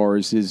watch as far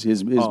as his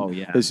as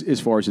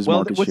far as his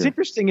market share. What's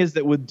interesting is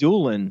that with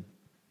Dulin,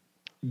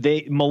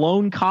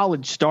 Malone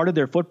College started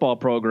their football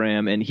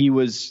program, and he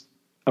was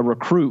a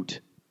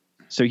recruit.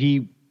 So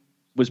he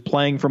was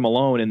playing for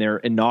Malone in their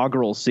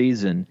inaugural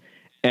season.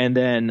 And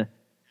then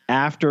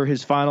after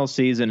his final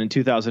season in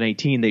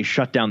 2018, they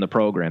shut down the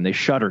program. They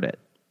shuttered it.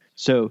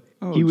 So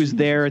he was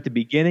there at the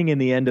beginning and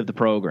the end of the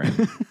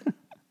program.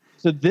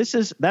 So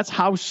that's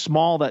how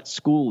small that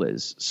school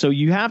is. So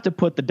you have to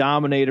put the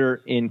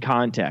dominator in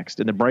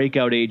context and the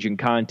breakout age in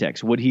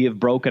context. Would he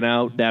have broken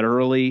out that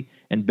early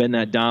and been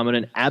that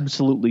dominant?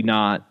 Absolutely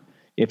not.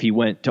 If he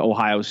went to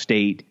Ohio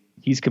State,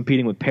 he's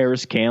competing with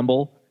Paris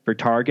Campbell for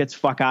targets.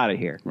 Fuck out of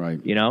here. Right.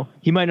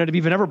 He might not have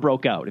even ever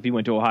broke out if he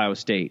went to Ohio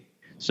State.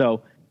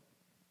 So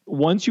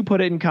once you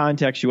put it in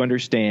context, you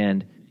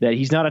understand that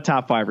he's not a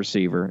top 5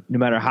 receiver, no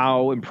matter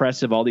how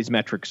impressive all these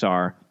metrics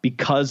are,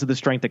 because of the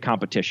strength of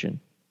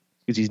competition.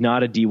 Because he's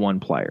not a D1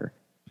 player.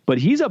 But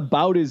he's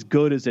about as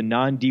good as a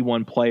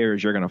non-D1 player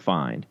as you're going to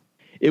find.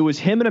 It was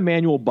him and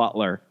Emmanuel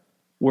Butler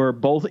were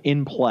both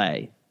in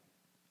play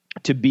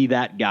to be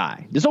that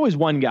guy. There's always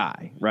one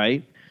guy,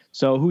 right?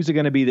 So who's it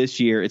going to be this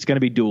year? It's going to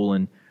be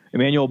Dulin.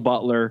 Emmanuel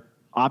Butler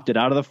opted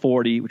out of the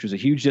 40, which was a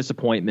huge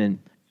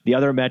disappointment. The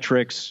other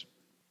metrics,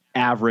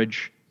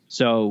 average.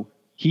 So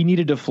he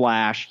needed to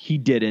flash. He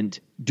didn't.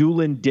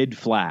 Dulin did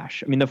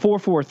flash. The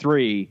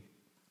 4.43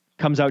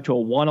 comes out to a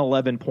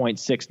 111.6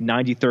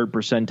 93rd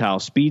percentile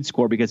speed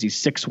score because he's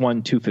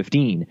 6'1",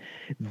 215.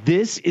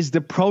 This is the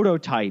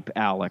prototype,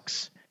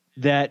 Alex,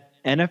 that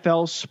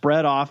NFL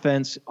spread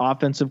offensive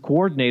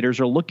coordinators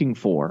are looking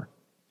for.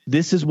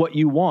 This is what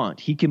you want.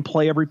 He can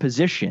play every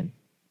position,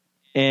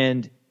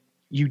 and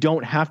you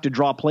don't have to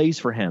draw plays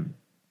for him.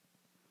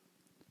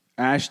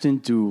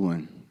 Ashton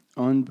Dulin,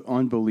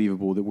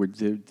 unbelievable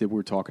that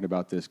we're talking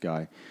about this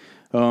guy.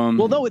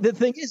 Well, no, the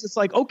thing is, it's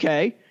like,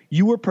 okay,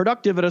 you were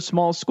productive at a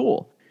small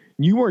school.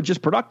 You weren't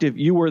just productive.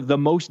 You were the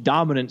most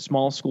dominant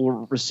small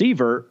school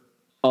receiver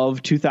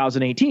of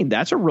 2018.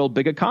 That's a real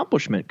big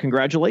accomplishment.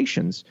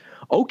 Congratulations.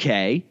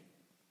 Okay,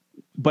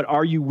 but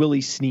are you Willie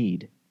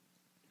Snead?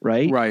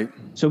 Right? Right.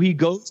 So he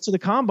goes to the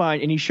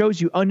combine and he shows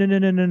you, oh,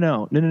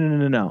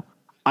 no.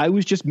 I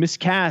was just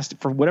miscast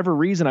for whatever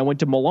reason. I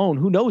went to Malone.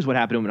 Who knows what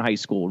happened to him in high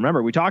school?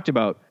 Remember, we talked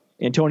about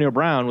Antonio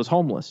Brown was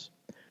homeless.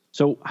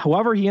 So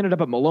however he ended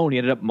up at Malone, he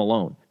ended up at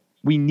Malone.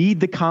 We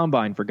need the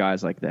combine for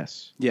guys like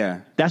this.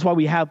 Yeah. That's why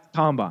we have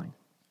combine.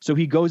 So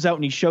he goes out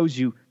and he shows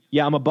you,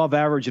 yeah, I'm above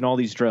average in all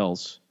these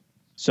drills.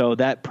 So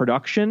that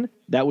production,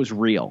 that was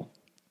real.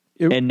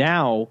 And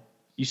now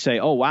you say,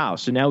 oh, wow.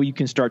 So now you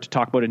can start to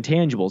talk about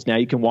intangibles. Now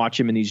you can watch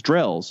him in these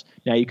drills.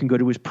 Now you can go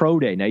to his pro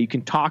day. Now you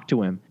can talk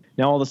to him.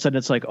 Now all of a sudden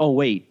it's like, oh,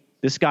 wait,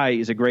 this guy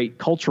is a great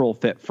cultural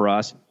fit for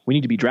us. We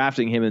need to be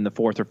drafting him in the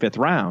 4th or 5th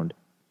round.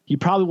 He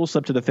probably will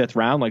slip to the 5th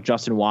round like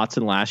Justin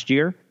Watson last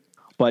year.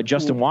 But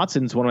Justin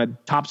Watson's one of my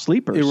top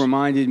sleepers. It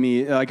reminded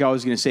me, like I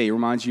was going to say, it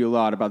reminds you a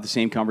lot about the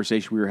same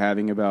conversation we were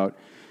having about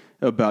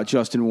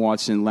Justin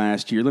Watson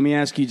last year. Let me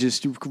ask you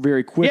just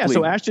very quickly. Yeah,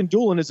 so Ashton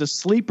Dulin is a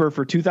sleeper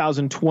for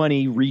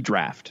 2020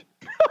 redraft.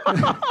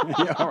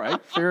 Yeah, all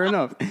right, fair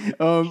enough.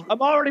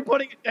 I'm already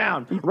putting it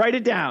down. Write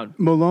it down.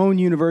 Malone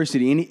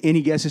University.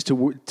 Any guesses to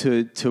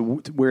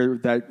where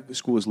that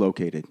school is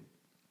located?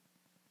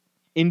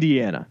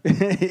 Indiana.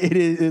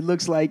 It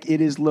looks like it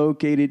is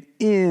located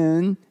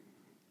in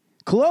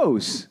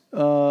close.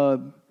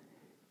 Could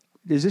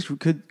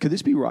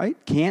this be right?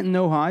 Canton,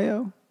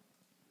 Ohio.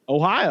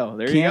 Ohio.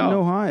 There you Canton,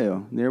 go.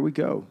 Ohio. There we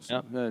go.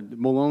 Yep.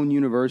 Malone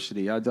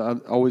University. I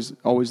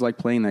always like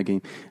playing that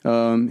game.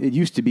 It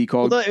used to be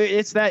called. Well,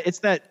 it's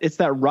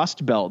that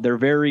Rust Belt. They're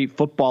very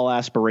football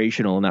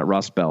aspirational in that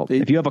Rust Belt.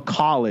 If you have a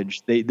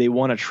college, they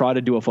want to try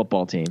to do a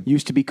football team.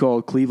 Used to be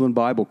called Cleveland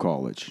Bible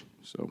College.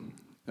 So.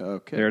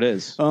 Okay. There it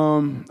is.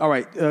 All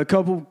right. A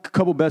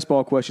couple best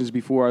ball questions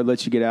before I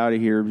let you get out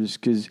of here,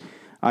 just because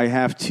I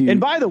have to.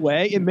 And by the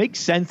way, it makes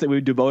sense that we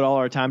devote all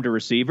our time to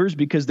receivers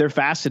because they're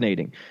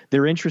fascinating.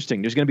 They're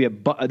interesting. There's going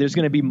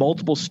to be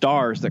multiple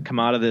stars that come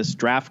out of this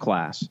draft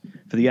class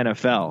for the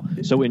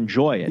NFL. So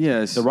enjoy it.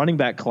 Yes. The running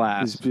back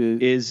class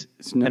is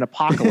an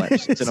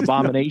apocalypse. It's an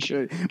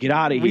abomination. Get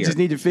out of here. We just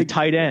need to figure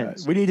tight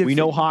ends. We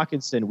know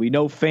Hawkinson. We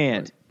know Fant.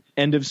 Right.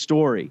 End of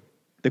story.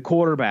 The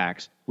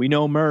quarterbacks. We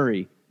know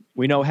Murray.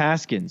 We know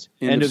Haskins.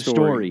 End of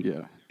story.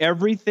 Yeah.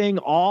 Everything,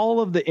 all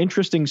of the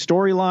interesting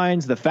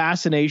storylines, the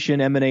fascination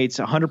emanates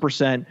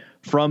 100%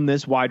 from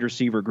this wide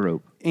receiver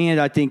group. And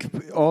I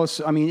think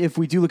also, if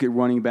we do look at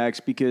running backs,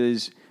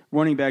 because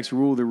running backs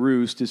rule the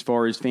roost as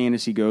far as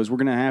fantasy goes, we're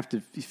going to have to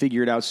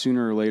figure it out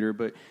sooner or later.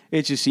 But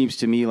it just seems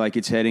to me like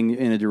it's heading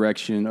in a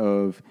direction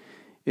of,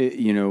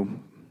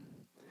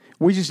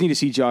 we just need to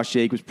see Josh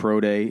Jacobs pro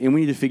day, and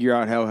we need to figure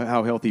out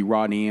how healthy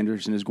Rodney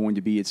Anderson is going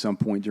to be at some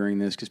point during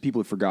this, because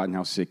people have forgotten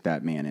how sick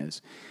that man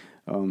is.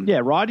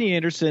 Rodney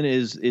Anderson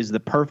is the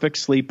perfect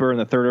sleeper in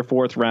the third or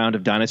fourth round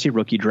of dynasty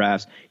rookie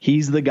drafts.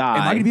 He's the guy.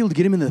 Am I going to be able to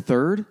get him in the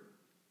third?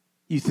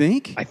 You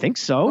think? I think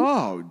so.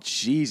 Oh,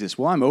 Jesus.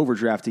 Well, I'm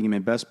overdrafting him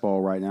in best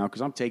ball right now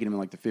because I'm taking him in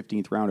like the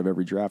 15th round of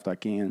every draft I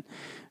can.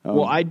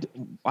 What?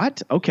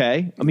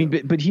 Okay.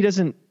 But he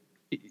doesn't.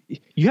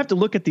 You have to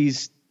look at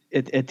these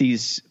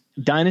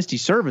dynasty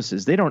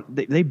services.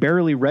 They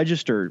barely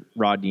register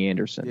Rodney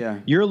Anderson. Yeah.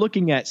 You're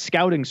looking at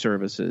scouting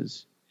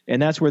services. And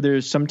that's where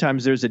there's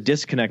a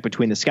disconnect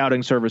between the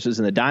scouting services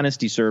and the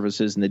dynasty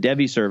services and the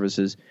Devy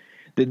services.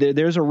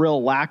 There's a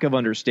real lack of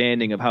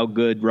understanding of how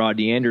good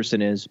Rodney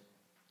Anderson is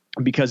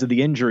because of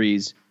the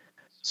injuries.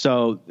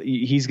 So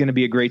he's going to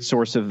be a great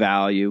source of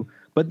value.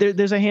 But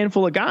there's a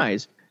handful of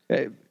guys.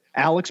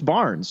 Alex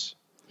Barnes,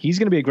 he's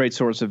going to be a great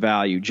source of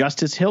value.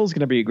 Justice Hill's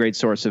going to be a great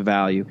source of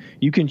value.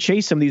 You can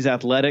chase some of these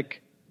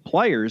athletic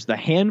players,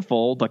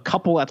 the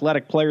couple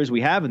athletic players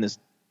we have in this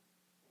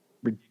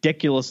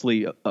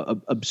ridiculously,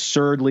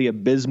 absurdly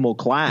abysmal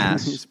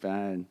class. It's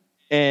bad.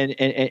 And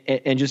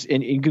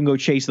you can go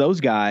chase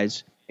those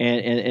guys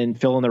and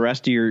fill in the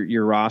rest of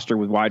your roster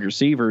with wide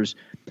receivers.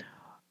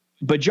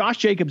 But Josh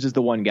Jacobs is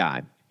the one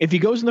guy. If he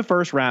goes in the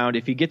first round,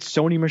 if he gets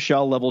Sony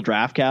Michel level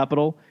draft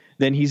capital,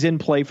 then he's in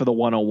play for the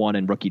 101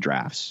 in rookie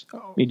drafts.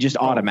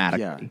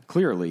 Automatically. Yeah,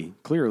 clearly.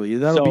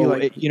 That'll be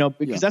like,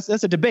 because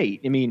that's a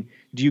debate.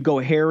 Do you go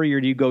Harry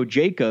or do you go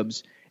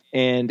Jacobs?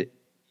 And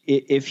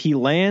if he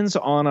lands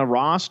on a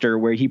roster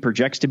where he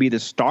projects to be the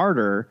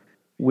starter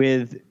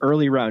with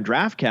early round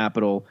draft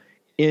capital,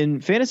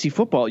 in fantasy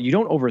football, you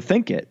don't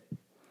overthink it.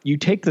 You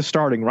take the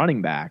starting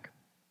running back,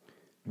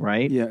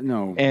 right? Yeah,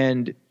 no.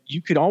 And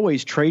you could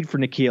always trade for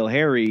N'Keal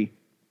Harry,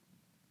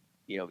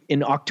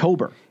 in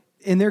October.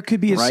 And there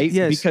could be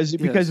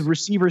because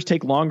receivers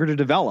take longer to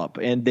develop,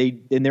 and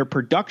their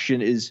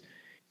production is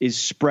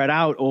spread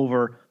out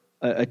over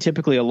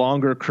typically a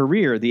longer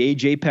career. The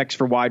age apex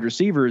for wide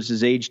receivers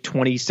is age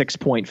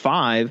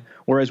 26.5,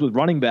 whereas with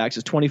running backs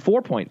it's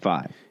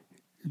 24.5.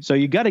 So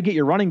you got to get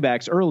your running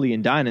backs early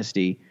in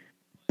dynasty.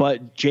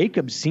 But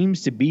Jacobs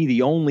seems to be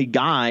the only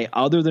guy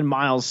other than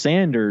Miles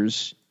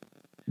Sanders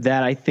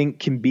that I think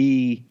can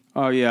be.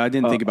 Oh yeah, I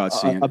didn't think about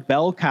Sanders. A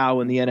bell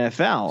cow in the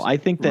NFL. I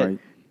think that. Right.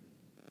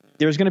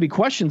 There's going to be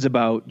questions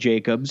about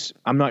Jacobs.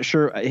 I'm not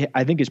sure.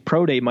 I think his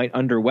pro day might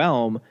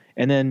underwhelm,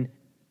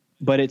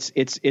 but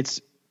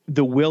it's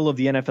the will of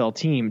the NFL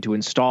team to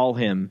install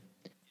him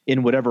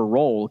in whatever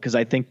role, because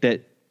I think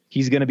that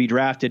he's going to be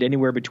drafted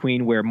anywhere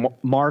between where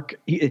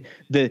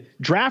the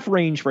draft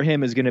range for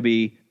him is going to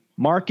be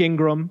Mark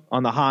Ingram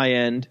on the high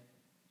end,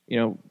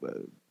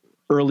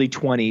 early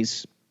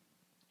 20s,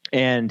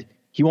 and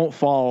he won't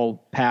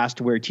fall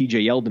past where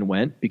TJ Yeldon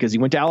went because he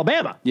went to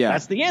Alabama. Yeah.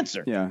 That's the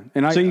answer. Yeah.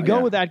 And so you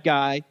go with that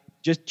guy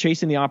just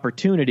chasing the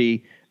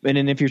opportunity. And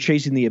then if you're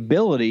chasing the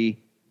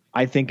ability,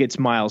 I think it's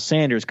Miles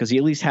Sanders because he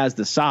at least has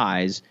the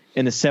size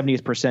and the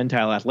 70th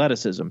percentile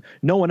athleticism.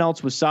 No one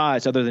else with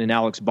size other than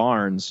Alex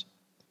Barnes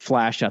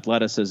flashed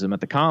athleticism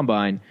at the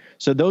combine.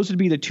 So those would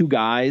be the two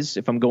guys.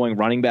 If I'm going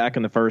running back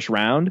in the first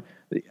round,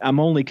 I'm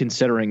only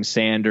considering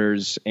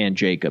Sanders and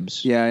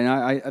Jacobs.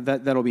 Yeah, and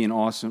that'll be an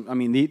awesome. I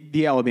mean,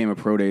 the Alabama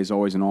Pro Day is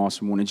always an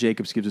awesome one, and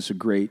Jacobs gives us a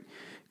great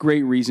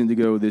reason to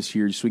go this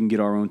year, so we can get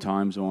our own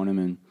times on him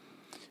and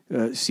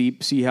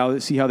see how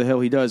the hell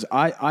he does.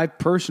 I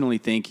personally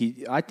think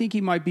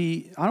he might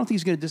be. I don't think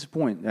he's going to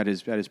disappoint at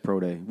his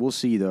Pro Day. We'll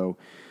see though.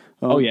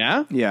 Oh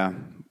yeah, yeah.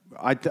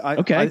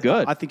 Okay,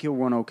 good. I think he'll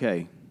run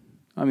okay.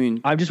 I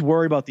mean, I'm just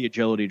worried about the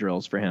agility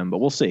drills for him, but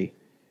we'll see.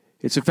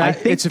 It's a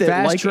fast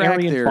track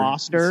there.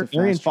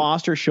 Arian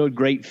Foster showed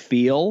great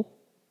feel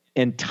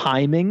and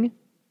timing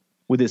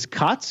with his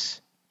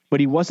cuts, but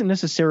he wasn't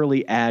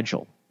necessarily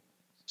agile.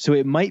 So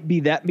it might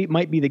be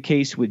the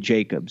case with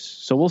Jacobs.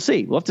 So we'll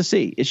see. We'll have to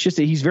see. It's just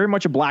that he's very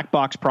much a black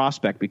box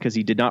prospect because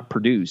he did not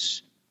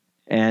produce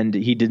and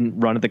he didn't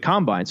run at the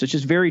combine. So it's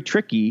just very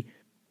tricky.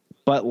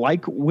 But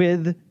like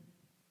with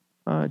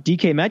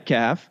DK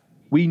Metcalf,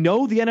 we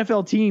know the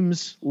NFL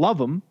teams love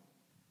him.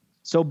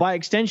 So by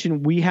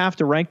extension, we have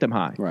to rank them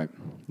high. Right.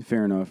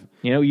 Fair enough.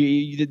 You know,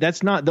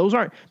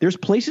 there's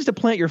places to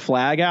plant your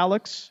flag,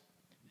 Alex.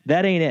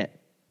 That ain't it.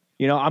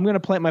 You know, I'm going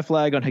to plant my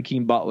flag on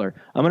Hakeem Butler.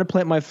 I'm going to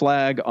plant my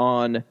flag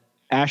on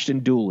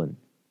Ashton Dulin.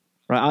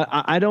 Right?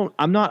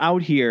 I'm not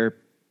out here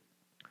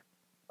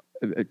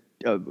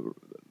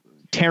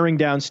tearing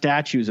down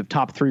statues of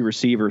top 3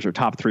 receivers or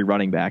top 3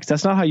 running backs.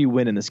 That's not how you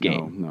win in this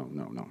game. No,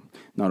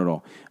 not at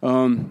all.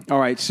 All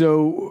right,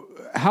 so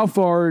how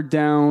far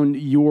down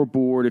your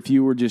board, if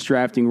you were just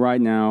drafting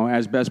right now,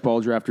 as best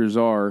ball drafters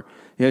are,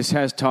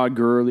 has Todd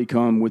Gurley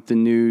come with the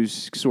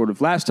news? Sort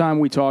of last time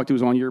we talked, it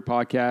was on your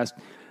podcast.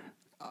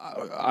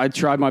 I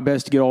tried my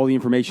best to get all the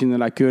information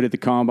that I could at the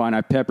combine.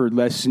 I peppered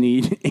Les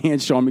Snead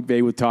and Sean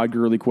McVay with Todd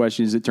Gurley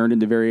questions that turned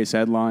into various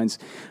headlines.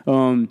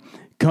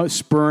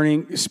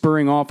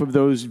 Spurring off of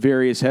those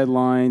various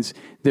headlines,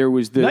 there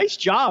was the nice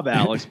job,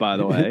 Alex. By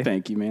the way,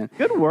 thank you, man.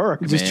 Good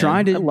work. Just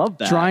man. I love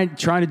that.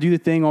 Trying to do the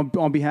thing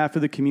on behalf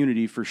of the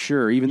community for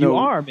sure. Even you though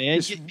are,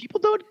 man.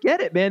 People don't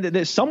get it,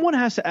 man. Someone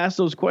has to ask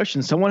those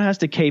questions. Someone has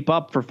to cape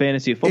up for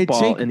fantasy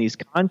football in these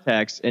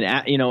contexts. And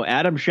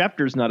Adam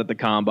Schefter's not at the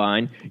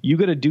combine. You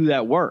got to do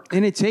that work.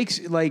 And it takes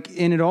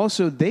and it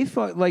also they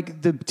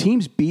the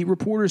team's beat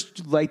reporters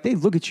they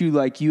look at you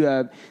like you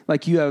have.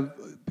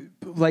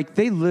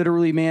 They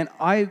literally, man,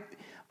 I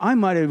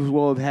might as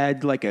well have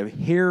had like a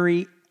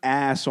hairy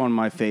ass on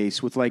my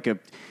face with like a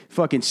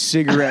fucking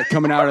cigarette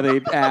coming out of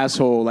the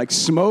asshole, like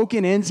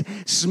smoking out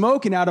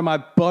of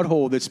my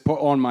butthole that's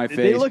on my face.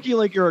 They look at you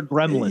like you're a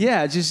gremlin.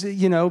 Yeah, just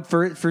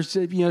for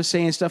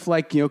saying stuff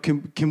like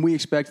can we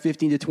expect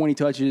 15 to 20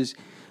 touches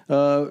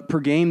per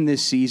game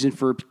this season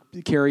for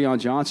Kerryon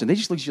Johnson? They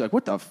just look at you like,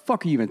 what the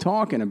fuck are you even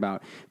talking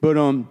about? But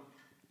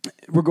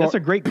that's a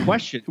great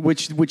question.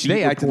 Which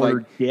they acted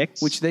like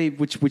dicks. Which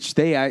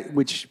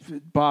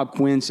Bob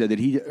Quinn said that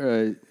he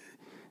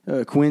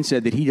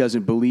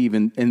doesn't believe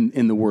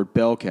in the word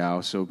bell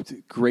cow. So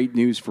great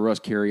news for us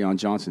Kerryon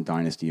Johnson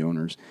dynasty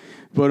owners.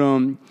 But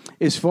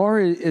as far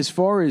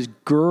as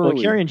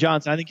Gurley, Kerryon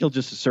Johnson, I think he'll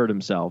just assert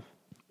himself.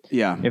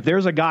 Yeah. If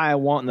there's a guy I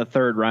want in the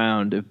 3rd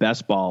round of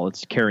best ball,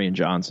 it's Kerryon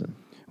Johnson.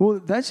 Well,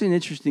 that's an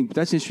interesting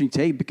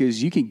take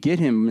because you can get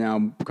him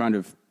now kind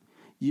of.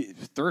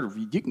 Third,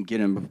 you can get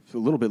him a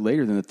little bit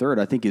later than the 3rd.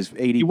 I think his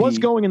ADP. He was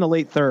going in the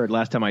late 3rd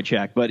last time I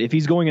checked, but if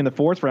he's going in the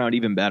 4th round,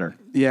 even better.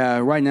 Yeah,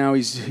 right now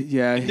if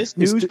this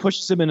news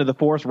pushes him into the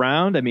 4th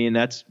round, I mean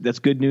that's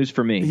good news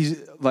for me.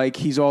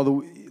 He's all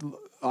the.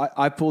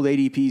 I pulled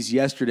ADPs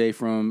yesterday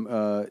from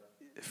the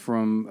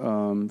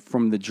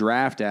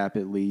draft app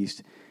at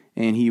least,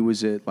 and he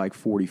was at like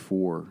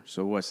 44.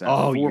 So what's that?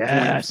 Oh,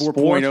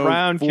 4.0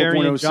 round,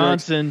 Kerryon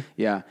Johnson.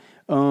 Yeah.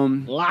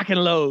 Lock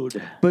and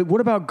load. But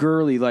what about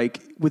Gurley?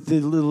 Like with the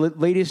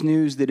latest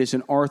news that it's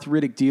an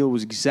arthritic deal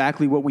was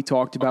exactly what we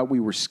talked about. We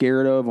were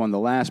scared of on the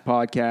last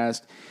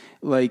podcast.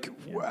 Like,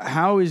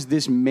 how is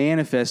this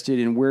manifested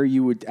and where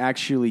you would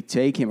actually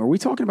take him? Are we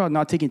talking about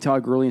not taking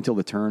Todd Gurley until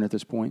the turn at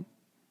this point?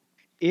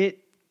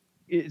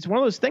 It's one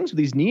of those things with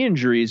these knee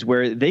injuries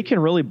where they can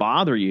really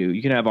bother you.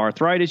 You can have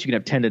arthritis. You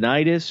can have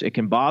tendonitis. It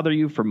can bother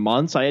you for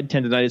months. I had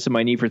tendonitis in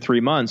my knee for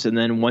 3 months, and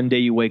then one day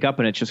you wake up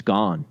and it's just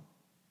gone.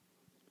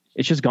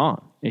 It's just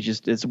gone.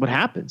 It's what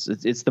happens.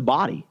 It's the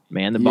body,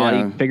 man. The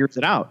body figures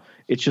it out.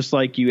 It's just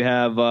like you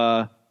have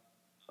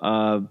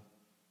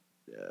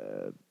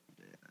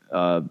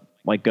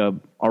like a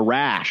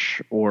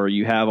rash or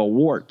you have a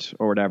wart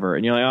or whatever,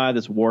 and you're like,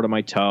 this wart on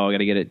my toe. I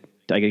gotta get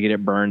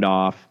it burned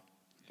off,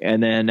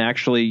 and then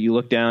actually you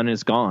look down and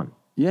it's gone.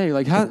 Yeah, you're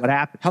like, what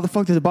happened? How the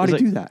fuck did the body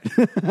do that?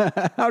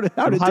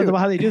 how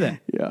they do that?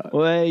 Yeah.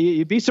 Well,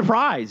 you'd be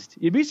surprised.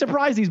 You'd be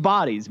surprised. These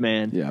bodies,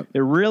 man. Yeah.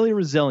 They're really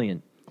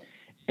resilient.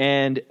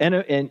 And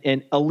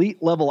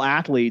elite level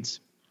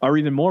athletes are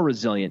even more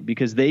resilient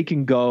because they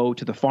can go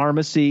to the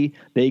pharmacy,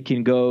 they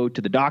can go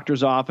to the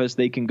doctor's office,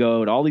 they can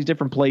go to all these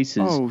different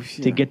places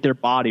to get their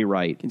body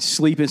right. And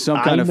sleep in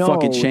some kind of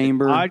fucking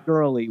chamber. Todd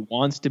Gurley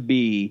wants to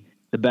be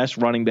the best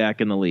running back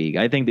in the league.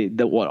 I think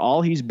that what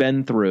all he's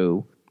been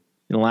through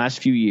in the last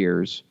few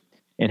years,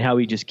 and how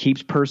he just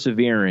keeps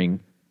persevering.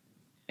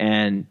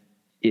 And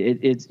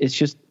it's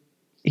just,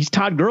 he's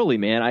Todd Gurley,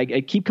 man.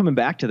 I keep coming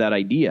back to that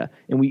idea.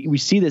 And we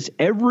see this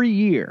every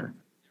year.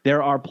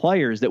 There are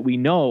players that we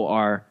know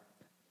are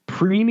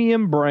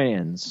premium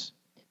brands,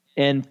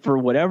 and for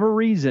whatever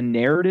reason,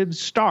 narratives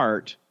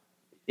start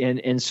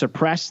and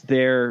suppress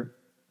their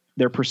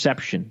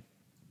perception.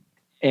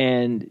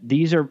 And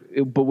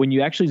but when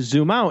you actually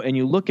zoom out and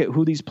you look at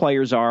who these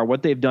players are,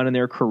 what they've done in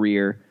their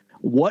career,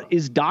 what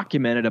is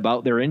documented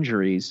about their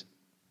injuries,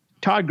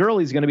 Todd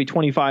Gurley is going to be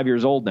 25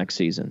 years old next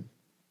season.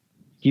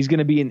 He's going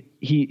to be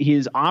he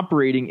is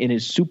operating in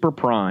his super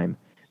prime.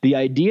 The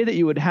idea that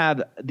you would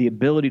have the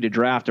ability to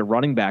draft a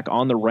running back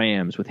on the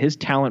Rams with his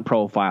talent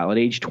profile at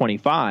age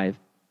 25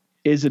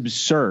 is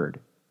absurd.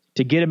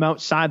 To get him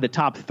outside the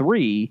top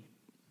 3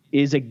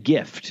 is a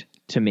gift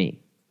to me.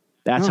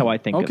 That's how I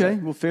think of it. Okay,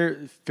 well,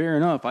 fair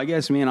enough. I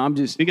guess, man,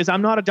 because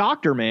I'm not a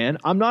doctor, man.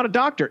 I'm not a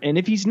doctor. And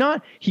if he's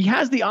not, he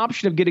has the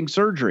option of getting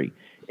surgery.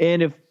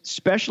 And if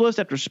specialist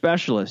after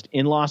specialist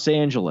in Los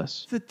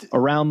Angeles,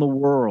 around the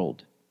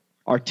world,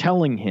 are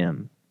telling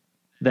him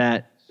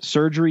that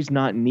surgery's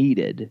not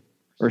needed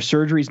or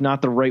surgery's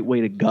not the right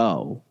way to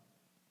go,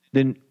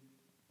 then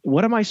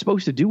what am I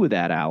supposed to do with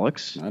that,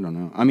 Alex? I don't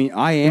know. I mean,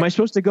 Am I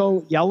supposed to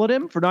go yell at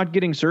him for not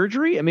getting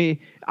surgery? I mean,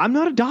 I'm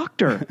not a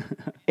doctor.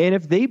 And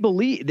if they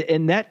believe,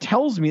 and that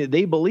tells me that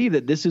they believe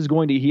that this is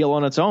going to heal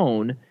on its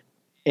own.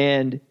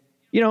 And,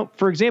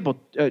 for example,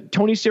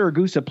 Tony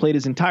Siragusa played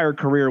his entire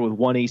career with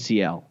one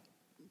ACL.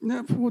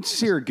 No,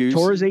 what's Siragusa?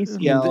 Tore his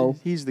ACL.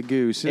 He's the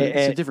goose.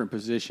 It's a different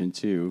position,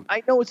 too.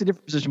 I know it's a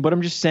different position, but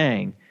I'm just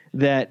saying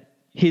that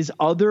his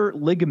other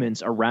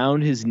ligaments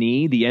around his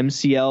knee, the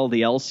MCL,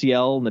 the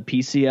LCL, and the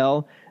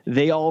PCL,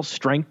 they all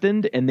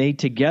strengthened, and they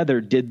together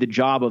did the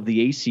job of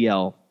the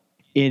ACL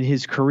in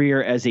his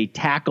career as a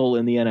tackle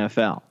in the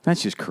NFL.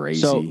 That's just crazy.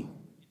 So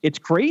it's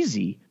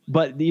crazy,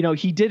 but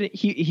he didn't.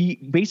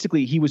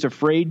 He was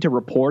afraid to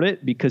report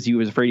it because he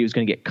was afraid he was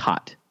going to get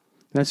cut.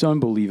 That's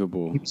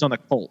unbelievable. He was on the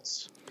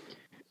Colts,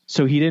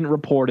 so he didn't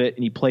report it,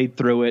 and he played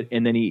through it,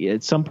 and then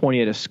at some point he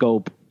had a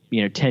scope.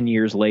 10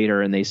 years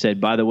later, and they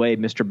said, by the way,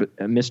 Mr.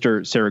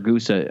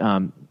 Siragusa,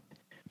 I'm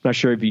not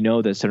sure if you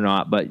know this or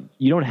not, but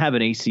you don't have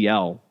an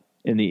ACL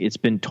it's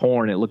been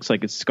torn. It looks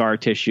like it's scar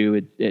tissue.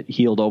 It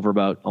healed over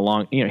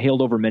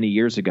healed over many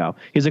years ago.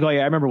 He's like, oh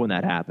yeah, I remember when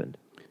that happened.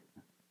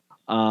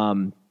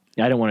 I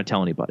don't want to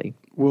tell anybody.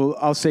 Well,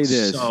 I'll say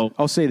this.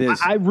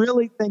 I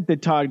really think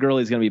that Todd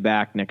Gurley is going to be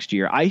back next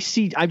year. I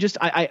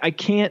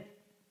can't.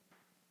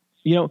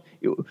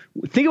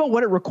 Think about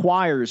what it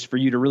requires for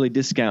you to really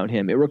discount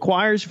him. It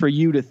requires for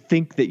you to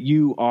think that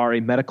you are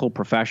a medical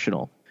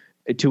professional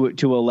to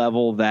a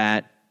level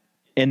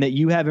and that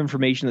you have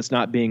information that's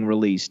not being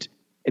released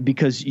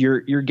because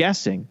you're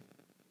guessing.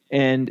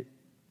 And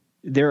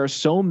there are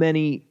so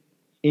many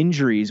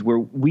injuries where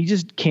we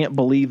just can't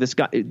believe this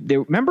guy.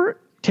 Remember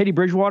Teddy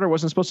Bridgewater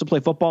wasn't supposed to play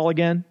football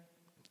again?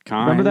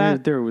 Remember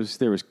that? There was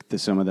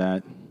some of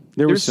that.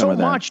 There's so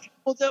much.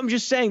 Well, I'm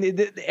just saying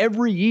that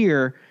every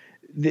year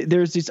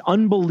there's these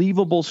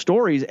unbelievable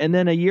stories, and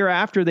then a year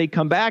after they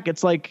come back,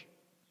 it's like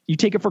you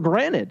take it for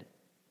granted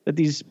that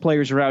these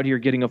players are out here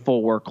getting a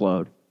full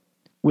workload.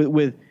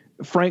 With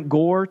Frank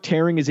Gore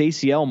tearing his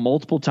ACL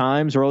multiple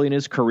times early in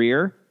his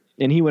career,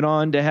 and he went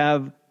on to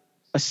have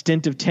a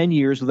stint of 10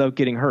 years without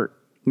getting hurt.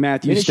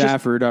 Matthew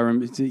Stafford, I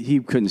remember he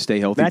couldn't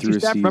stay healthy through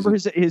his season. Remember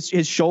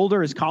his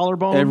shoulder, his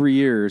collarbone? Every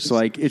year.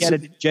 He had a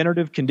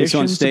degenerative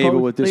condition. It's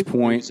unstable at this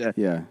point.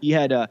 He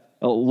had a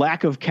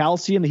lack of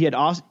calcium. He had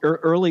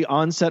early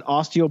onset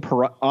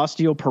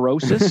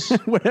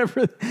osteoporosis.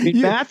 Whatever.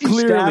 Matthew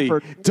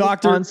Stafford.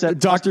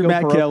 Dr.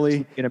 Matt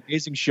Kelly. An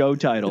amazing show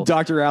title.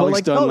 Dr.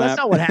 Alex Dunlap. No, that's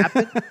not what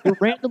happened. He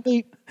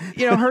randomly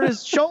hurt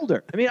his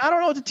shoulder. I mean, I don't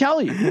know what to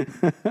tell you.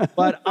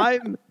 But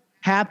I'm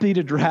happy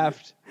to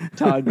draft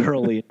Todd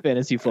Gurley in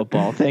fantasy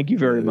football. Thank you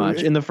very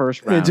much. In the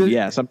first round.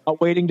 Yes, I'm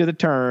not waiting to the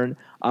turn.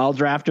 I'll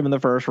draft him in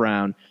the first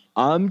round.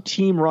 I'm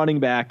team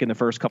running back in the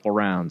first couple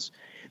rounds.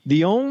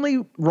 The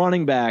only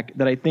running back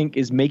that I think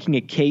is making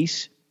a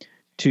case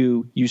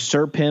to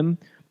usurp him,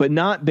 but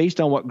not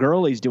based on what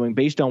Gurley's doing,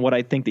 based on what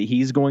I think that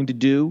he's going to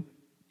do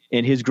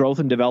in his growth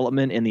and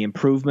development and the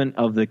improvement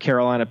of the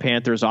Carolina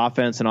Panthers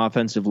offense and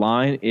offensive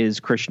line,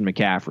 is Christian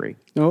McCaffrey.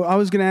 Oh, I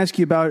was going to ask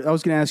you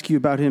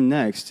about him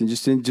next, and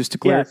just to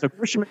clarify. Yeah, so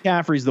Christian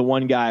McCaffrey's the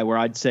one guy where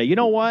I'd say, you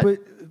know what?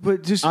 But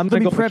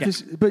let me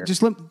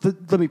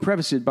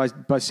preface it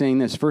by saying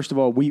this. First of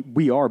all,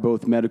 we are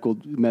both medical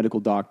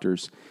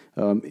doctors,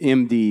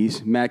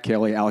 MDs. Matt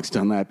Kelly, Alex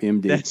Dunlap,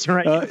 MD. That's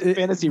right. I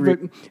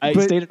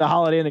stayed at the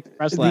Holiday Inn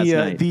Express last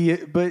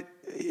night. But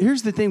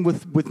here's the thing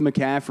with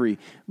McCaffrey.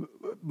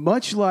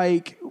 Much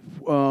like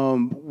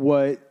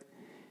the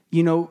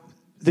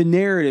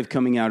narrative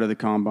coming out of the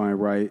combine,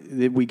 right?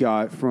 That we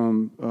got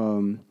from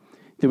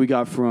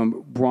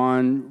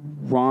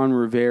Ron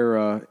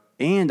Rivera,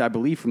 and I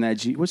believe from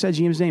what's that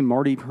GM's name?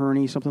 Marty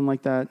Perney, something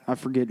like that. I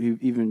forget who.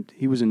 Even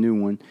he was a new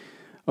one.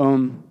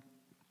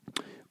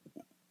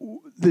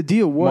 The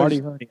deal was Marty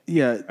Hurney.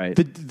 Yeah, right.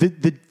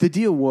 The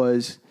deal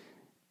was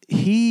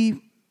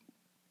they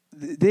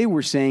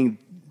were saying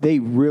they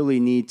really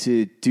need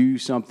to do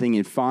something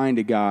and find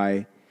a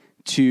guy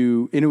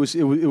to, and it was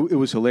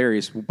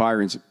hilarious,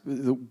 Byron's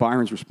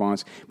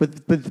response.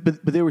 But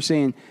they were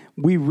saying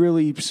we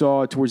really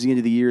saw towards the end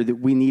of the year that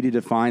we needed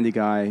to find a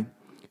guy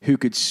who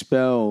could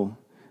spell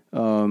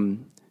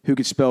Christian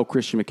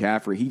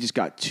McCaffrey. He just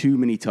got too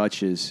many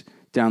touches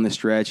down the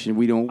stretch,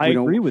 and I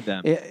agree with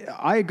them.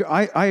 I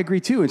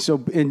agree too. And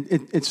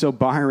so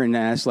Byron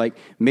asked, like,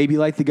 maybe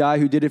like the guy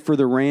who did it for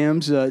the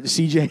Rams,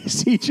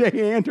 CJ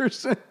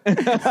Anderson.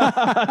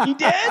 He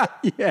did?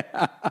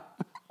 Yeah.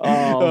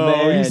 Oh,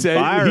 man,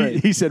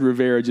 he said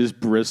Rivera just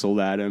bristled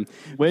at him.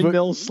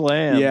 Windmill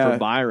slam for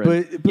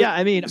Byron. But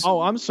I mean,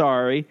 I'm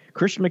sorry.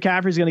 Christian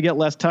McCaffrey's going to get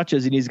less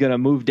touches, and he's going to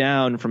move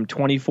down from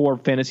 24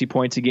 fantasy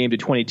points a game to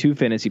 22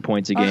 fantasy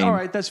points a game. All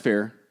right, that's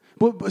fair.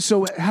 But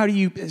so how do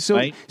you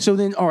right?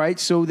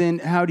 So then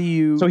how do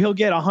you? So he'll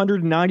get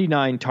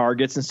 199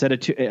 targets instead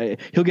of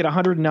he'll get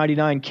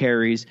 199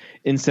 carries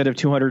instead of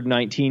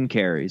 219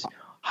 carries.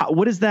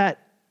 What is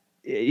that?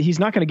 He's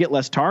not going to get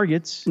less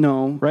targets.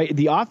 No. Right?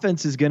 The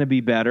offense is going to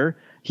be better.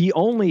 He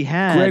only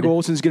had... Greg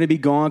Olson's going to be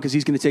gone because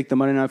he's going to take the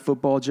Monday Night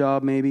Football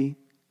job, maybe.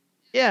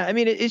 Yeah, I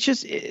mean, it's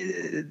just...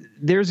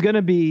 there's going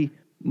to be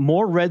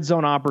more red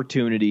zone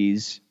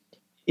opportunities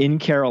in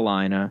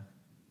Carolina.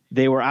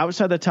 They were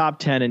outside the top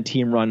 10 in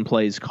team run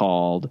plays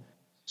called.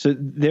 So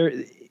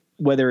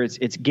whether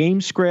it's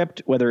game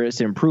script, whether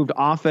it's improved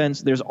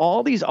offense, there's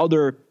all these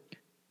other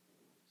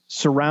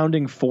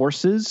surrounding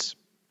forces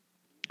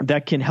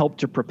that can help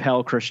to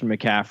propel Christian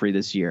McCaffrey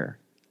this year,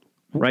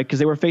 right? Because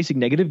they were facing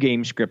negative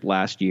game script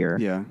last year.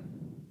 Yeah.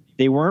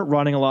 They weren't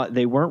running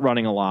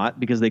a lot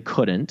because they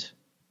couldn't.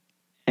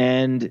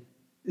 And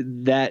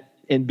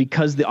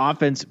because the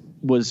offense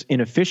was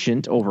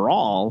inefficient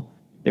overall,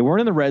 they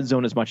weren't in the red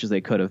zone as much as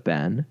they could have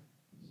been.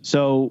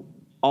 So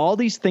all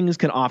these things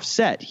can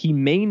offset. He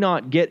may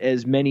not get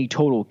as many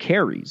total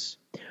carries,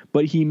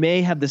 but he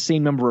may have the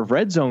same number of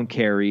red zone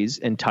carries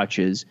and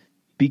touches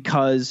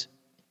because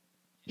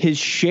his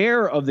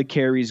share of the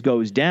carries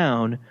goes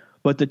down,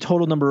 but the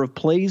total number of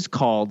plays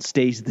called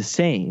stays the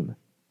same.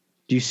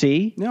 Do you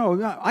see?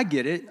 No, I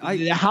get it.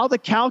 How the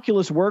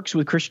calculus works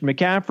with Christian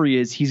McCaffrey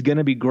is he's going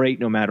to be great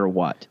no matter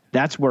what.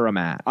 That's where I'm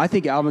at. I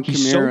think Alvin Kamara...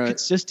 He's so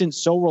consistent,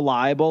 so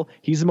reliable.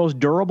 He's the most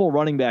durable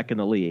running back in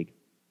the league.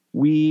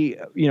 We,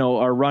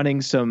 are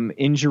running some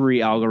injury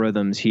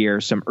algorithms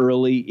here, some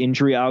early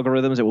injury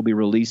algorithms that we'll be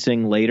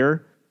releasing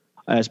later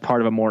as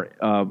part of a more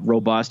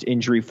robust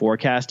injury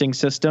forecasting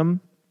system.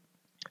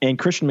 And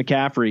Christian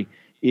McCaffrey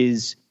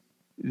is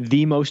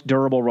the most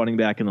durable running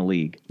back in the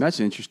league.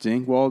 That's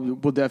interesting. Well,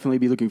 we'll definitely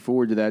be looking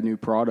forward to that new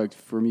product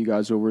from you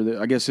guys over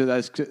there. I guess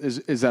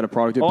is that a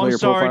product of player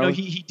profile? No,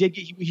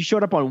 he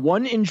showed up on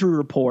one injury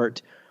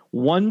report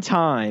one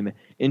time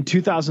in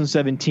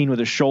 2017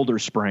 with a shoulder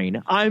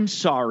sprain. I'm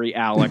sorry,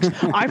 Alex.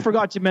 I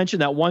forgot to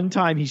mention that one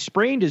time he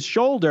sprained his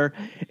shoulder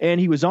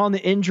and he was on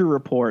the injury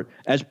report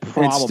as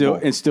probable.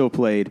 And still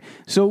played.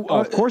 So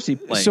of course he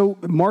played. So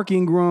Mark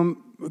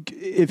Ingram,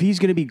 if he's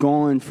going to be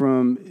gone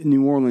from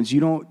New Orleans, you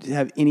don't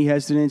have any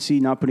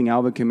hesitancy not putting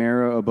Alvin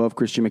Kamara above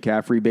Christian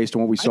McCaffrey based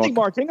on what we saw? I think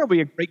Mark Ingram would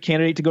be a great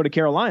candidate to go to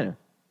Carolina.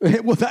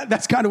 Well,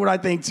 that's kind of what I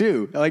think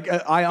too. Like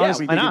I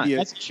honestly think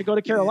he should go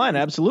to Carolina.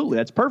 Absolutely,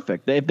 that's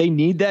perfect. If they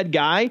need that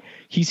guy,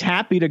 he's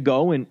happy to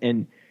go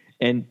and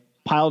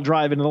pile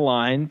drive into the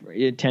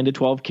line 10 to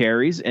 12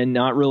 carries and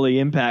not really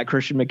impact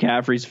Christian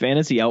McCaffrey's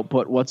fantasy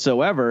output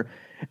whatsoever.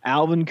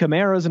 Alvin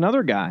Kamara is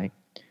another guy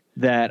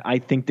that I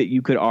think that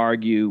you could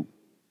argue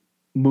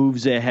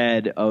moves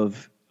ahead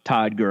of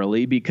Todd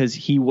Gurley because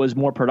he was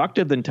more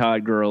productive than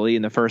Todd Gurley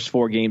in the first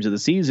 4 games of the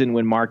season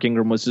when Mark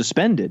Ingram was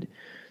suspended.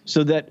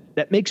 So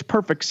that makes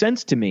perfect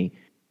sense to me.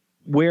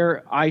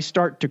 Where I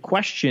start to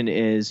question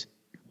is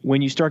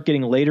when you start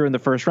getting later in the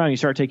first round, you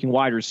start taking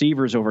wide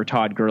receivers over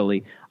Todd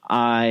Gurley.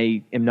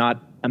 I'm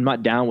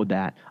not down with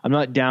that. I'm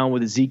not down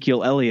with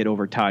Ezekiel Elliott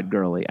over Todd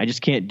Gurley. I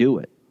just can't do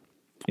it.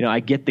 I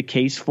get the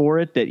case for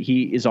it that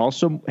he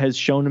has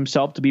shown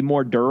himself to be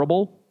more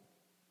durable,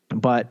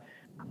 but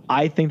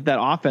I think that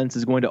offense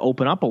is going to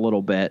open up a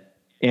little bit,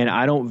 and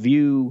I don't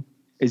view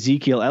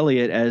Ezekiel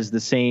Elliott as the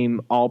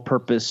same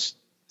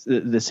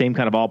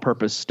kind of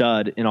all-purpose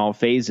stud in all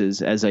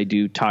phases as I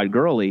do Todd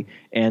Gurley.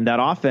 And that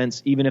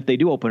offense, even if they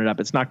do open it up,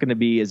 it's not going to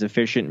be as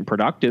efficient and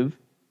productive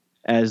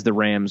as the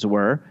Rams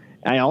were.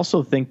 I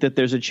also think that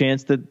there's a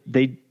chance that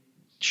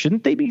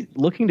shouldn't they be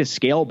looking to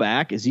scale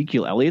back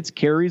Ezekiel Elliott's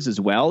carries as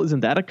well?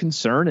 Isn't that a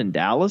concern in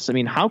Dallas? I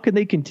mean, how can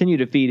they continue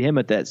to feed him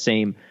at that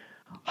same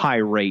high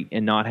rate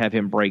and not have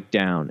him break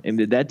down? And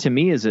that to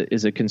me is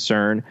a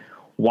concern.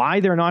 Why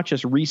they're not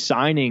just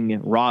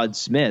re-signing Rod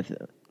Smith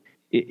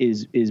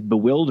is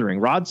bewildering.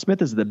 Rod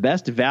Smith is the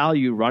best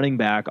value running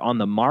back on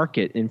the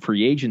market in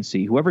free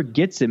agency. Whoever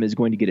gets him is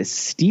going to get a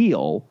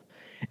steal.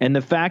 And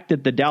the fact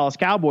that the Dallas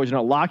Cowboys are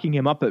not locking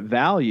him up at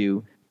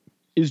value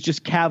is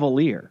just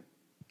cavalier.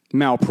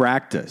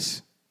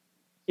 Malpractice.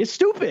 It's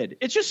stupid.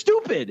 It's just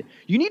stupid.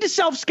 You need to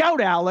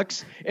self-scout,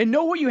 Alex, and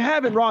know what you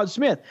have in Rod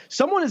Smith.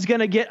 Someone is going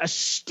to get a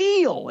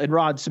steal in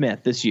Rod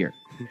Smith this year,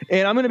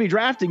 and I'm going to be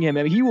drafting him.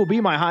 I mean, he will be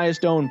my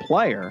highest owned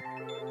player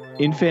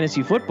in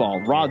fantasy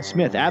football. Rod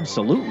Smith,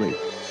 absolutely.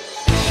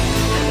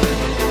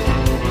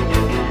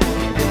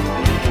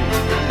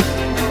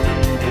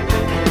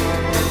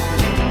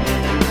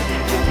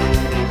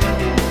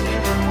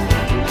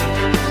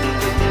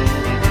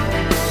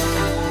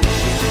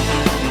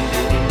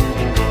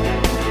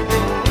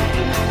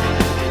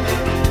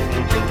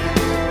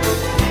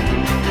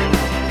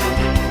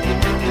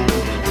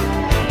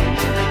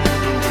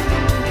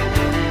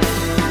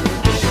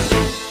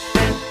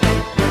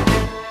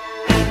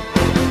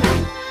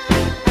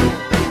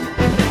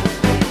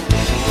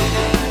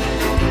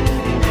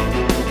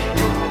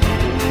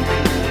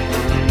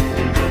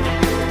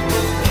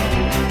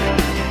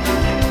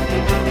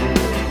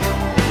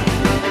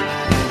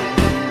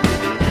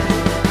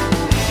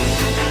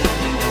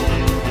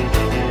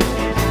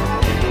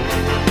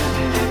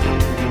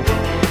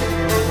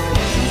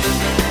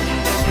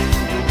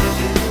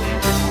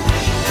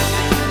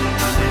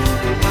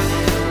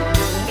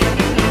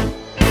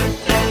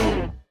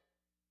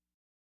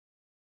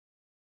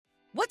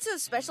 What's so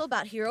special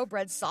about Hero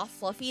Bread's soft,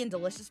 fluffy, and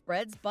delicious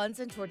breads, buns,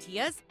 and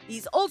tortillas?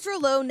 These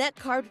ultra-low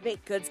net-carb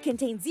baked goods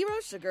contain 0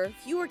 sugar,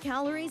 fewer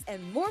calories,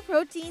 and more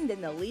protein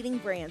than the leading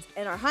brands,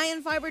 and are high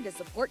in fiber to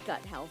support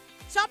gut health.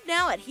 Shop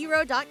now at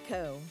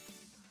Hero.co.